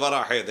kashim ledavar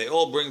aher. They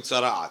all bring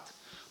tzara'at.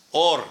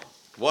 Or,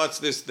 what's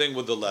this thing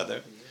with the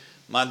leather?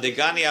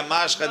 Mandegani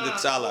amashcha de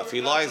tzala. If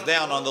he lies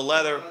down on the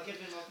leather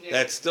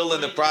that's still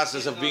in the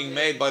process of being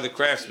made by the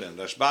craftsman.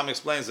 Rashbam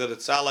explains that a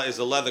tzala is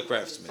a leather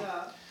craftsman.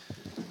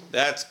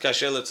 That's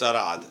kasher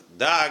letzara'at.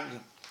 Dag,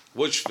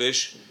 which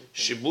fish?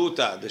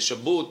 Shibuta, the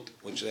shabut,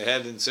 which they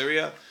had in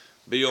Syria,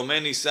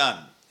 biyomei Nisan.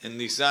 In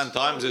Nisan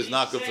times is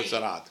not good for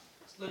tzara'at.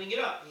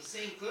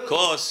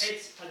 Kos,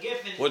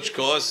 which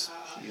kos?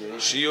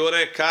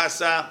 Shiure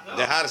kasa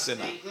de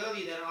harsena.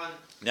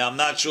 Now I'm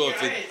not sure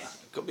if it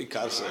could be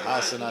kasa.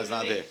 Harsena is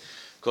not there.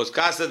 Because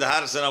kasa de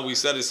harsena we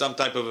said is some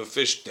type of a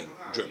fish thing.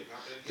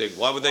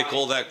 Why would they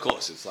call that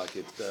kos? It's like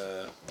it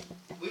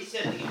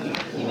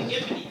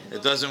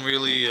doesn't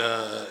really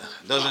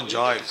doesn't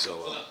jive so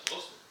well.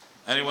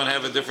 Anyone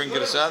have a different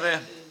gerasa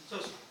there?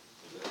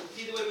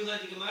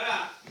 not the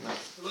Gemara.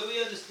 The way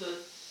we understood.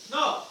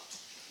 No.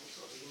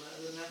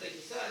 Not like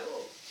you said.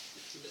 Oh.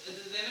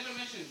 They never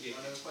mentioned gift.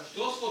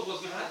 Those what was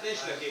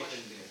Mehadesh that gave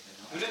them there.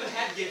 We never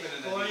had given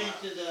an According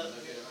to the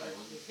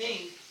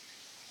thing,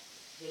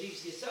 the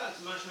Reeves Gesat,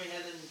 Mashmei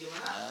had in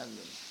Gemara.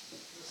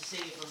 It's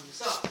saying it from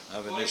himself. I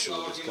have an issue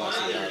with this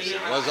concept.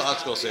 What does the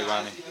article say,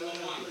 Ronnie?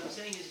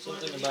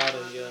 Something about a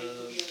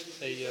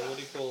what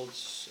do you call it?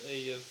 A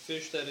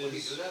fish that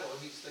is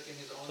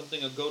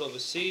something a goat of a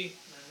sea,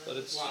 but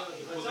it's.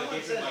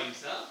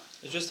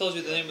 It just tells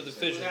you the name of the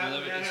fish.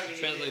 It's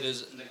translated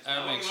as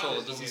Aramaic soul.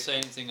 It doesn't say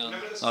anything on.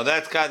 No,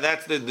 that's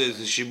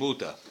the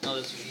shibuta. No,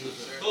 that's the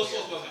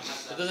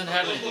shibuta. It doesn't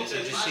have anything. So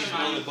it just sees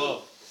one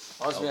above.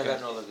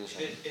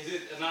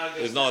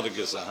 There's no other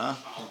gisa, huh?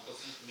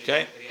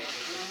 Okay.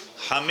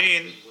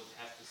 Hamin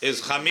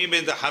is hamim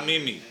in the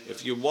hamimi.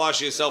 If you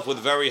wash yourself with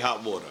very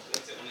hot water.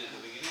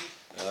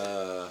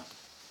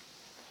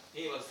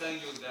 He was telling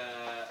you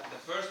the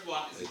first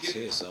one is it's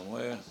here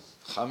somewhere.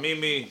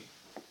 Hamimi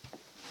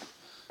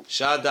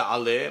shada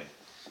ale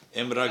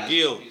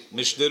emragil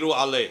nishderu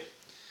ale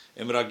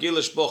emragil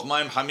shpoch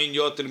maim hamin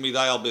yoter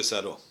midai al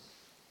besaro.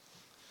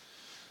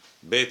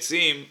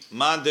 Betzim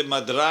man de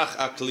madrach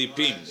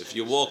aklipim. If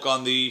you walk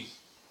on the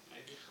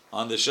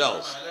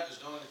shelves.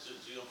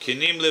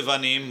 Kinim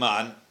levanim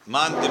man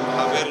de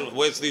haver.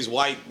 Where's these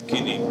white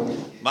kinim?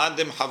 Man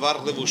de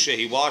havar levushe.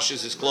 He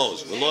washes his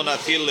clothes. V'lo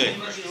natile,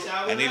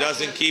 and he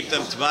doesn't keep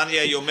them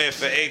tmanya yomeh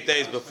for 8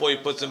 days before he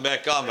puts them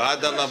back on.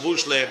 V'hada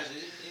lavushle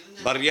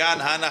baryan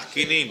hanach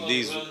kinim.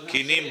 These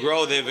kinim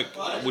grow,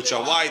 which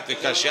are white. The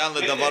kashan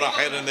ledavar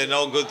acher, and they're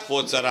no good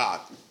for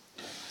tzaraat.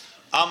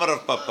 Amar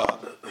of Papa.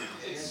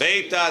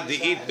 Beita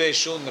di'it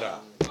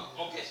be'shunra.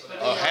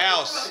 A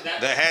house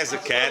that has a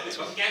cat.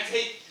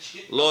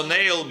 Lo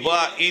neil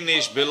ba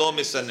inish below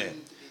misaneh.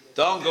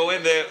 Don't go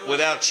in there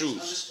without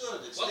shoes.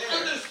 What's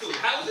understood?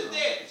 How is it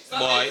there?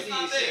 Why?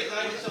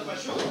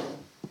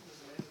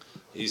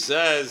 He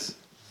says,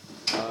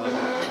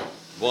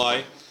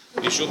 why?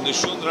 Because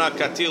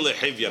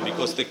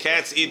the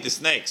cats eat the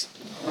snakes.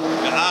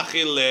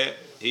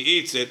 He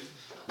eats it.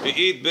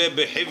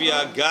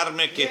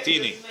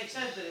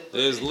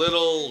 There's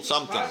little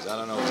somethings. I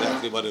don't know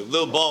exactly what it is.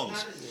 Little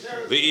bones.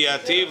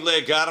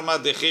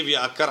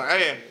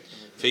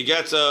 If he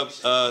gets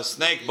a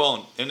snake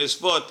bone in his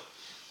foot,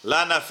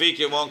 la nafik,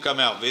 it won't come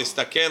out.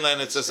 V'istakela,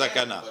 and it's a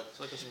sakana. It's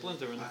like a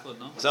splinter in the foot,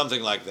 no?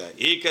 Something like that.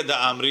 Ika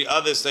da amri.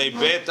 Others say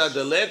beta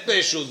delet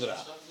be'shudra.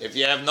 If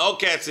you have no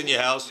cats in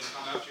your house,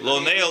 lo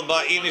neil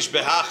ba inish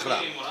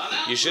behachra.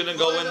 You shouldn't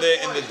go in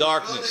there in the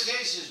darkness.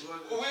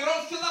 We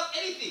don't fill up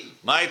anything.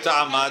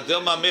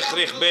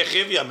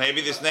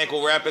 Maybe the snake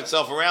will wrap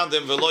itself around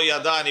him,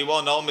 and he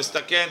won't know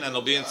mistaken, and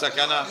he'll be in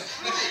sakana.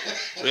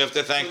 We have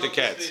to thank the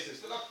cats.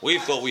 We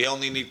thought we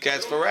only need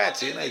cats for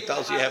rats. You know, he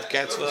tells you have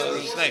cats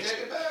for snakes.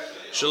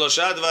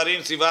 Shlosha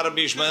dvarim tziva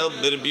Rabbi Yishmael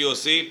b'Rabbi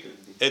Yossi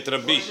et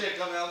Rabbi.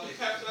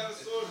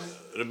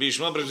 Rabbi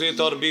Yishmael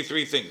told Rabbi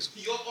 3 things.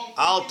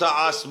 Al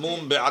ta'as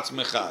mum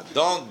be'atzmecha.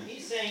 Don't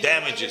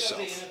damage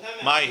yourself.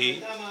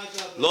 Mahi.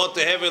 Lo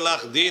tehevi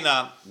lach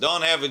dina.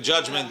 Don't have a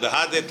judgment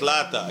behadet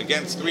lata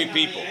against 3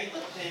 people.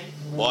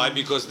 Why?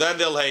 Because then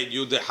they'll hate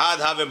you. Dehad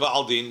have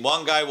ba'aldin.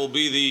 One guy will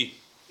be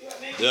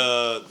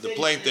the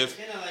plaintiff,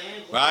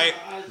 right?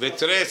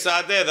 V'tere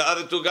sadeh. The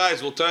other 2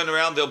 guys will turn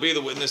around. They'll be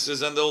the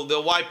witnesses and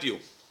they'll wipe you.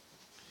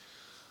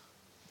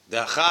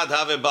 The Chad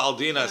have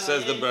ba'aldina,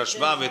 says the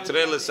Brashman.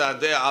 V'tere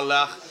lesadeh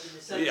alach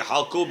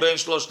halku ben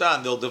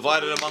shloshtan. They'll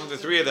divide it among the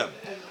 3 of them.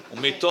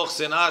 Umitoch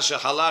sinah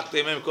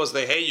shehalaktem imem, because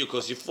they hate you,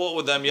 because you fought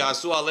with them.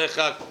 Yasu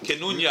alecha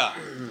kenunya.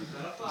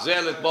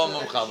 Zelet bom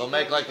mamcha. They'll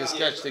make like a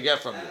sketch to get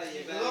from you.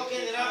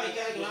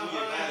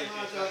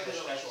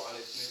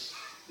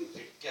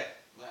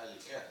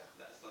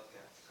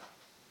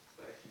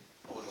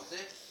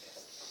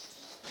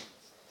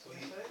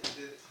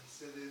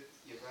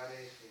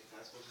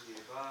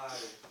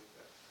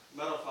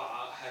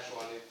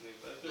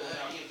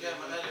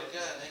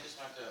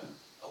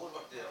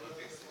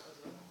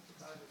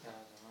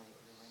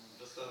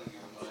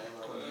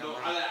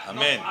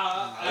 Amen.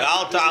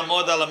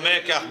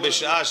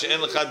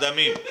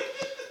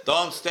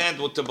 Don't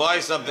stand to buy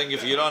something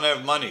if you don't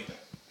have money.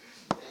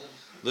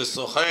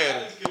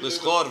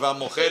 לסחור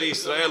והמוכר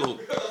ישראל הוא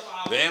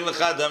ואין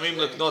לך דמים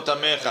לקנות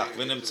המכח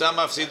ונמצא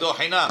מפסידו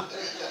חינם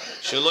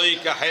שלא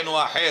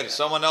ייקחנו אחר.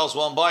 Someone else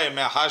won't buy it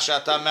מאחר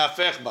שאתה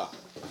מהפך בה.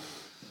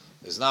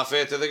 It's not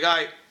fair to the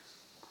guy.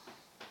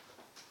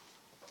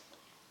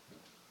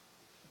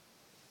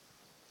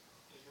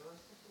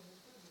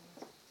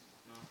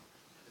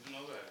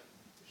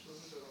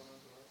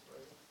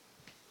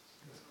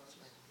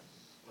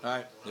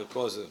 Right, of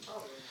course.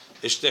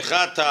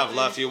 Ishtecha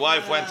tavla, if your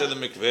wife went to the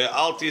mikveh,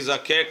 al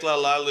tizakek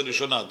la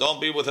l'rishona. Don't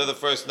be with her the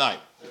first night.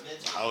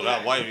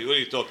 What are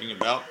you talking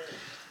about?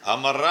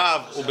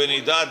 Amarav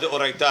ubenida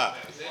deoraita.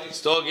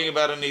 It's talking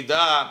about a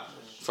nida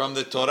from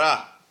the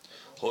Torah.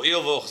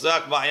 Ho'il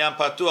v'uchzak ma'yan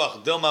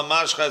patuach dilma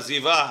mash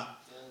chaziva.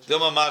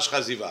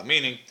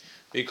 Meaning,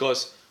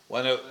 because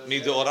when a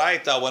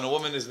midoraita, when a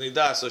woman is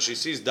nida, so she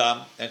sees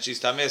dam and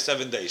she's tameh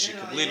 7 days. She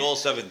complete all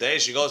 7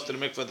 days. She goes to the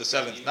mikveh the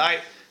 7th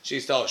night.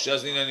 She's told she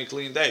doesn't need any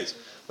clean days.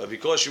 But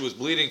because she was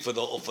bleeding for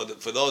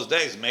those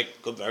days,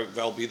 could very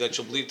well be that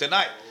she'll bleed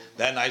tonight.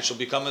 That night she'll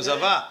become a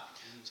zava.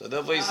 So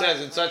therefore he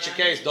says, in such a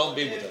case, don't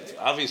be with her.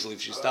 Obviously,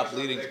 if she stopped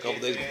bleeding a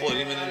couple days before,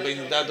 even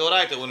in that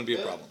doraita, it wouldn't be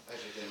a problem.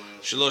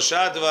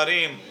 Shlosha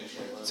dvarim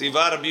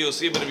tziva Rabbi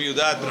Yossi Rabbi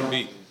Yudat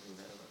Rabbi.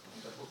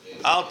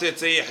 Al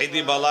tetzei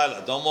yechidi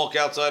balayla. Don't walk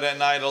outside at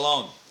night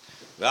alone.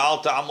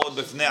 Ve'al ta'amod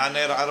b'fnei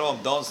aner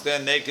arom. Don't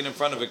stand naked in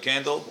front of a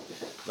candle.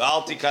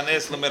 Ve'al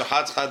tikanes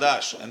lemirchatz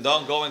chadash. And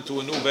don't go into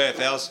a new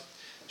bathhouse.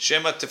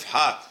 Shema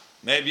tifhat.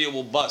 Maybe it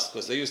will bust,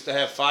 because they used to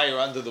have fire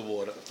under the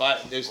water.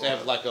 They used to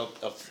have like a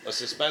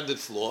suspended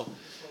floor,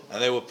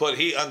 and they would put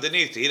heat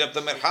underneath to heat up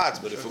the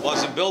mirchatz. But if it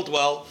wasn't built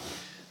well,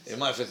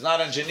 if it's not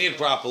engineered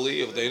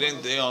properly, if they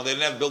didn't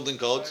have building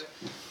codes,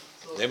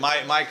 they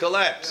might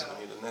collapse.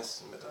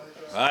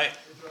 Right?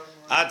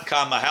 Ad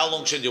kama, how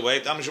long should you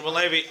wait? Ad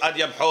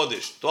yab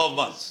chodesh, 12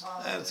 months.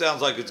 It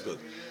sounds like it's good.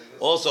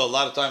 Also, a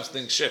lot of times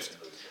things shift.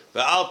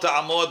 Ve'al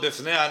ta'amod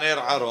b'fnei aner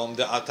arom,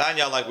 the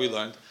atanya, like we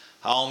learned.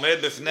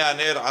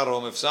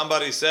 If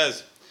somebody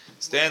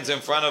stands in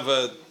front of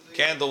a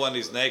candle when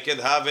he's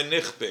naked,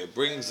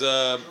 brings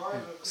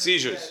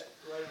seizures.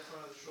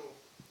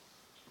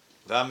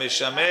 If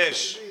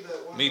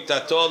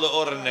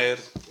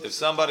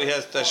somebody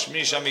has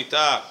tashmish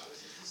amita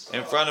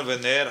in front of a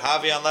ner,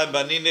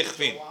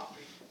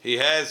 he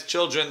has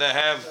children that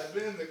have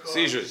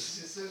seizures.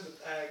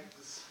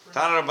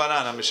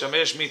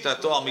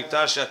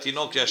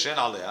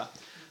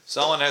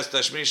 Someone has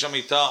tashmish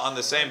amita on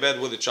the same bed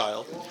with a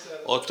child.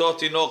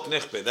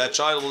 That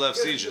child will have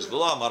seizures.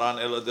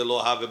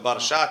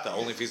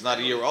 Only if he's not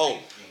a year old.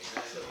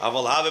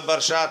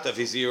 If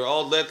he's a year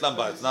old,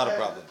 it's not a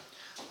problem.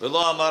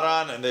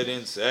 And they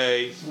didn't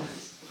say.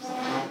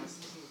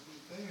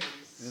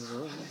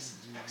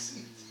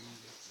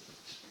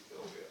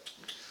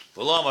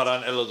 You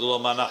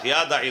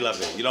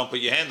don't put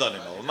your hand on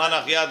him. You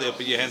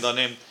put your hand on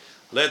him.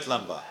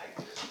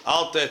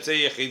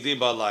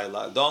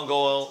 Don't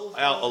go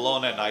out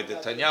alone at night. The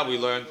Tanya we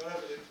learned,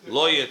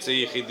 lo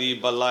yetzi yichidi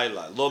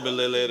balayla, lo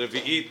belele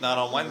revi'it, not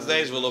on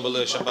Wednesdays, lo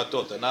belele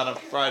Shabbatot, not on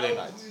Friday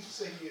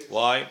nights.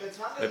 Why?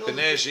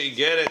 She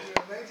get it.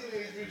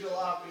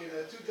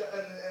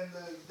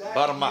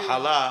 Bar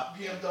Mahala,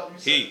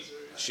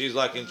 she's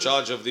like in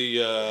charge of the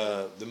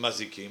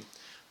mazikim.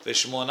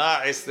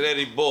 V'shmona esrei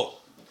ribo,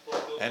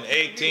 and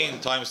 18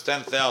 times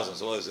 10,000.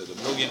 So what is it?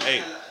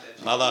 1,000,008.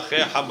 Malachi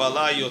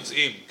habala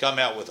yotzim, come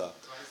out with her.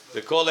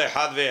 V'kol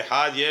echad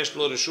ve'echad yesh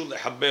lo reshut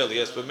lehabel. He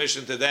has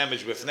permission to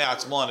damage b'fnei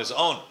atzmo on his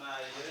own.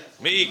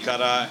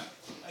 Mi'ikara,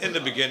 in the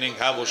beginning,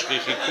 havo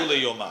shchichi kule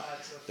yoma.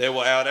 They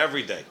were out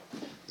every day.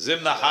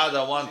 Zimna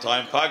hada one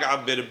time,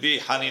 pag'a birbi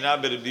Hanina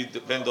birbi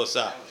ben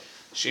Dosa.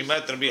 She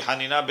met Rabbi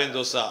Hanina ben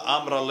Dosa.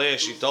 Amra le,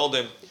 she told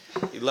him,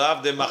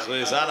 Ilav de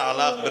machrezan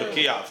alach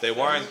berkiya. If they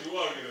weren't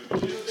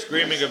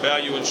screaming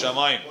about you in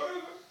Shamayim,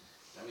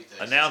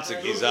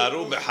 announcing,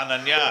 Izaru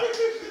behananya,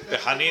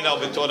 behanina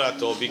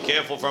betorato. Be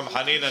careful from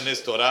Hanina and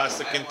his Torah.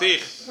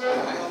 Sekintich.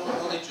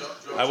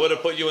 I would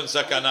have put you in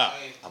sakana.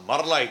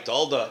 Amarla, he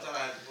told her,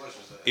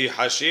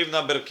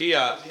 Ihashivna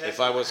berkiya. If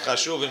I was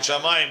chashuv in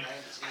Shamayim,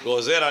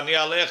 gozer ani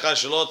alecha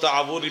shelo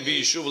ta'avuri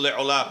biyishuv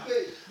le'olam.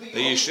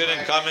 That you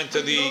shouldn't come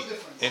into the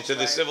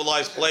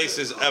civilized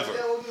places ever.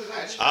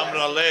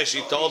 Amra le,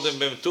 she told him,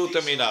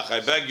 Bimtuta minach,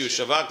 I beg you,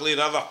 shavak li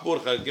ravach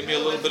burcha, give me a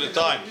little bit of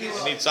time.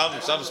 I need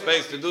some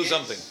space to do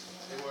something.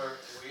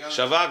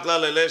 Shavak la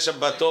lele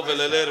shabbato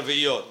velele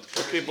reviyot.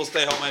 People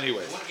stay home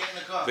anyway.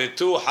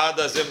 Vetu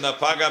hada zimna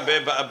paga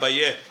beba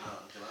abaye.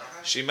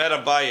 She met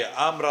Abaye.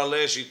 Amra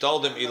le, she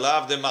told him,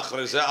 Ilav de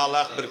machreze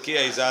alach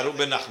berkiya, izaru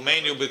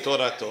benachmenu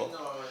betorato.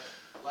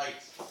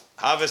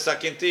 Have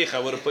sakintich, I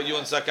would have put you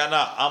in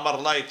sakana. Amar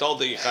la, he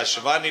told her,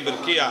 Chashvani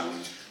berkiya,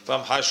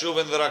 from Hashuv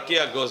and the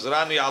Rakia,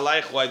 Gozrani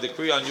alaych, I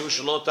decree on you,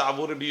 Shelo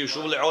ta'avuri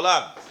b'yishuv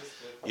le'olam.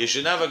 You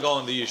should never go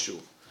in the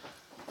Yishuv.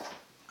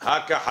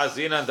 Haka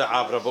hazina and the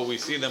Avra, but we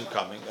see them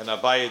coming, and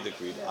Abaye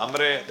decreed.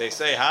 Amre, they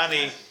say,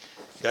 Hani,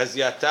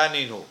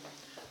 gazyataninu.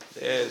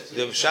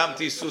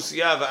 Shamti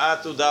susiya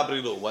v'atu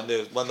dabrilu. When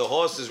the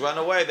horses run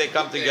away, they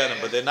come to get them,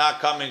 but they're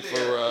not coming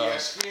for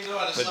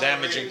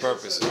damaging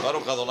purposes.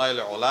 Baruch Adonai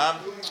le'olam.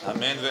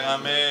 Amen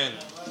ve'amen.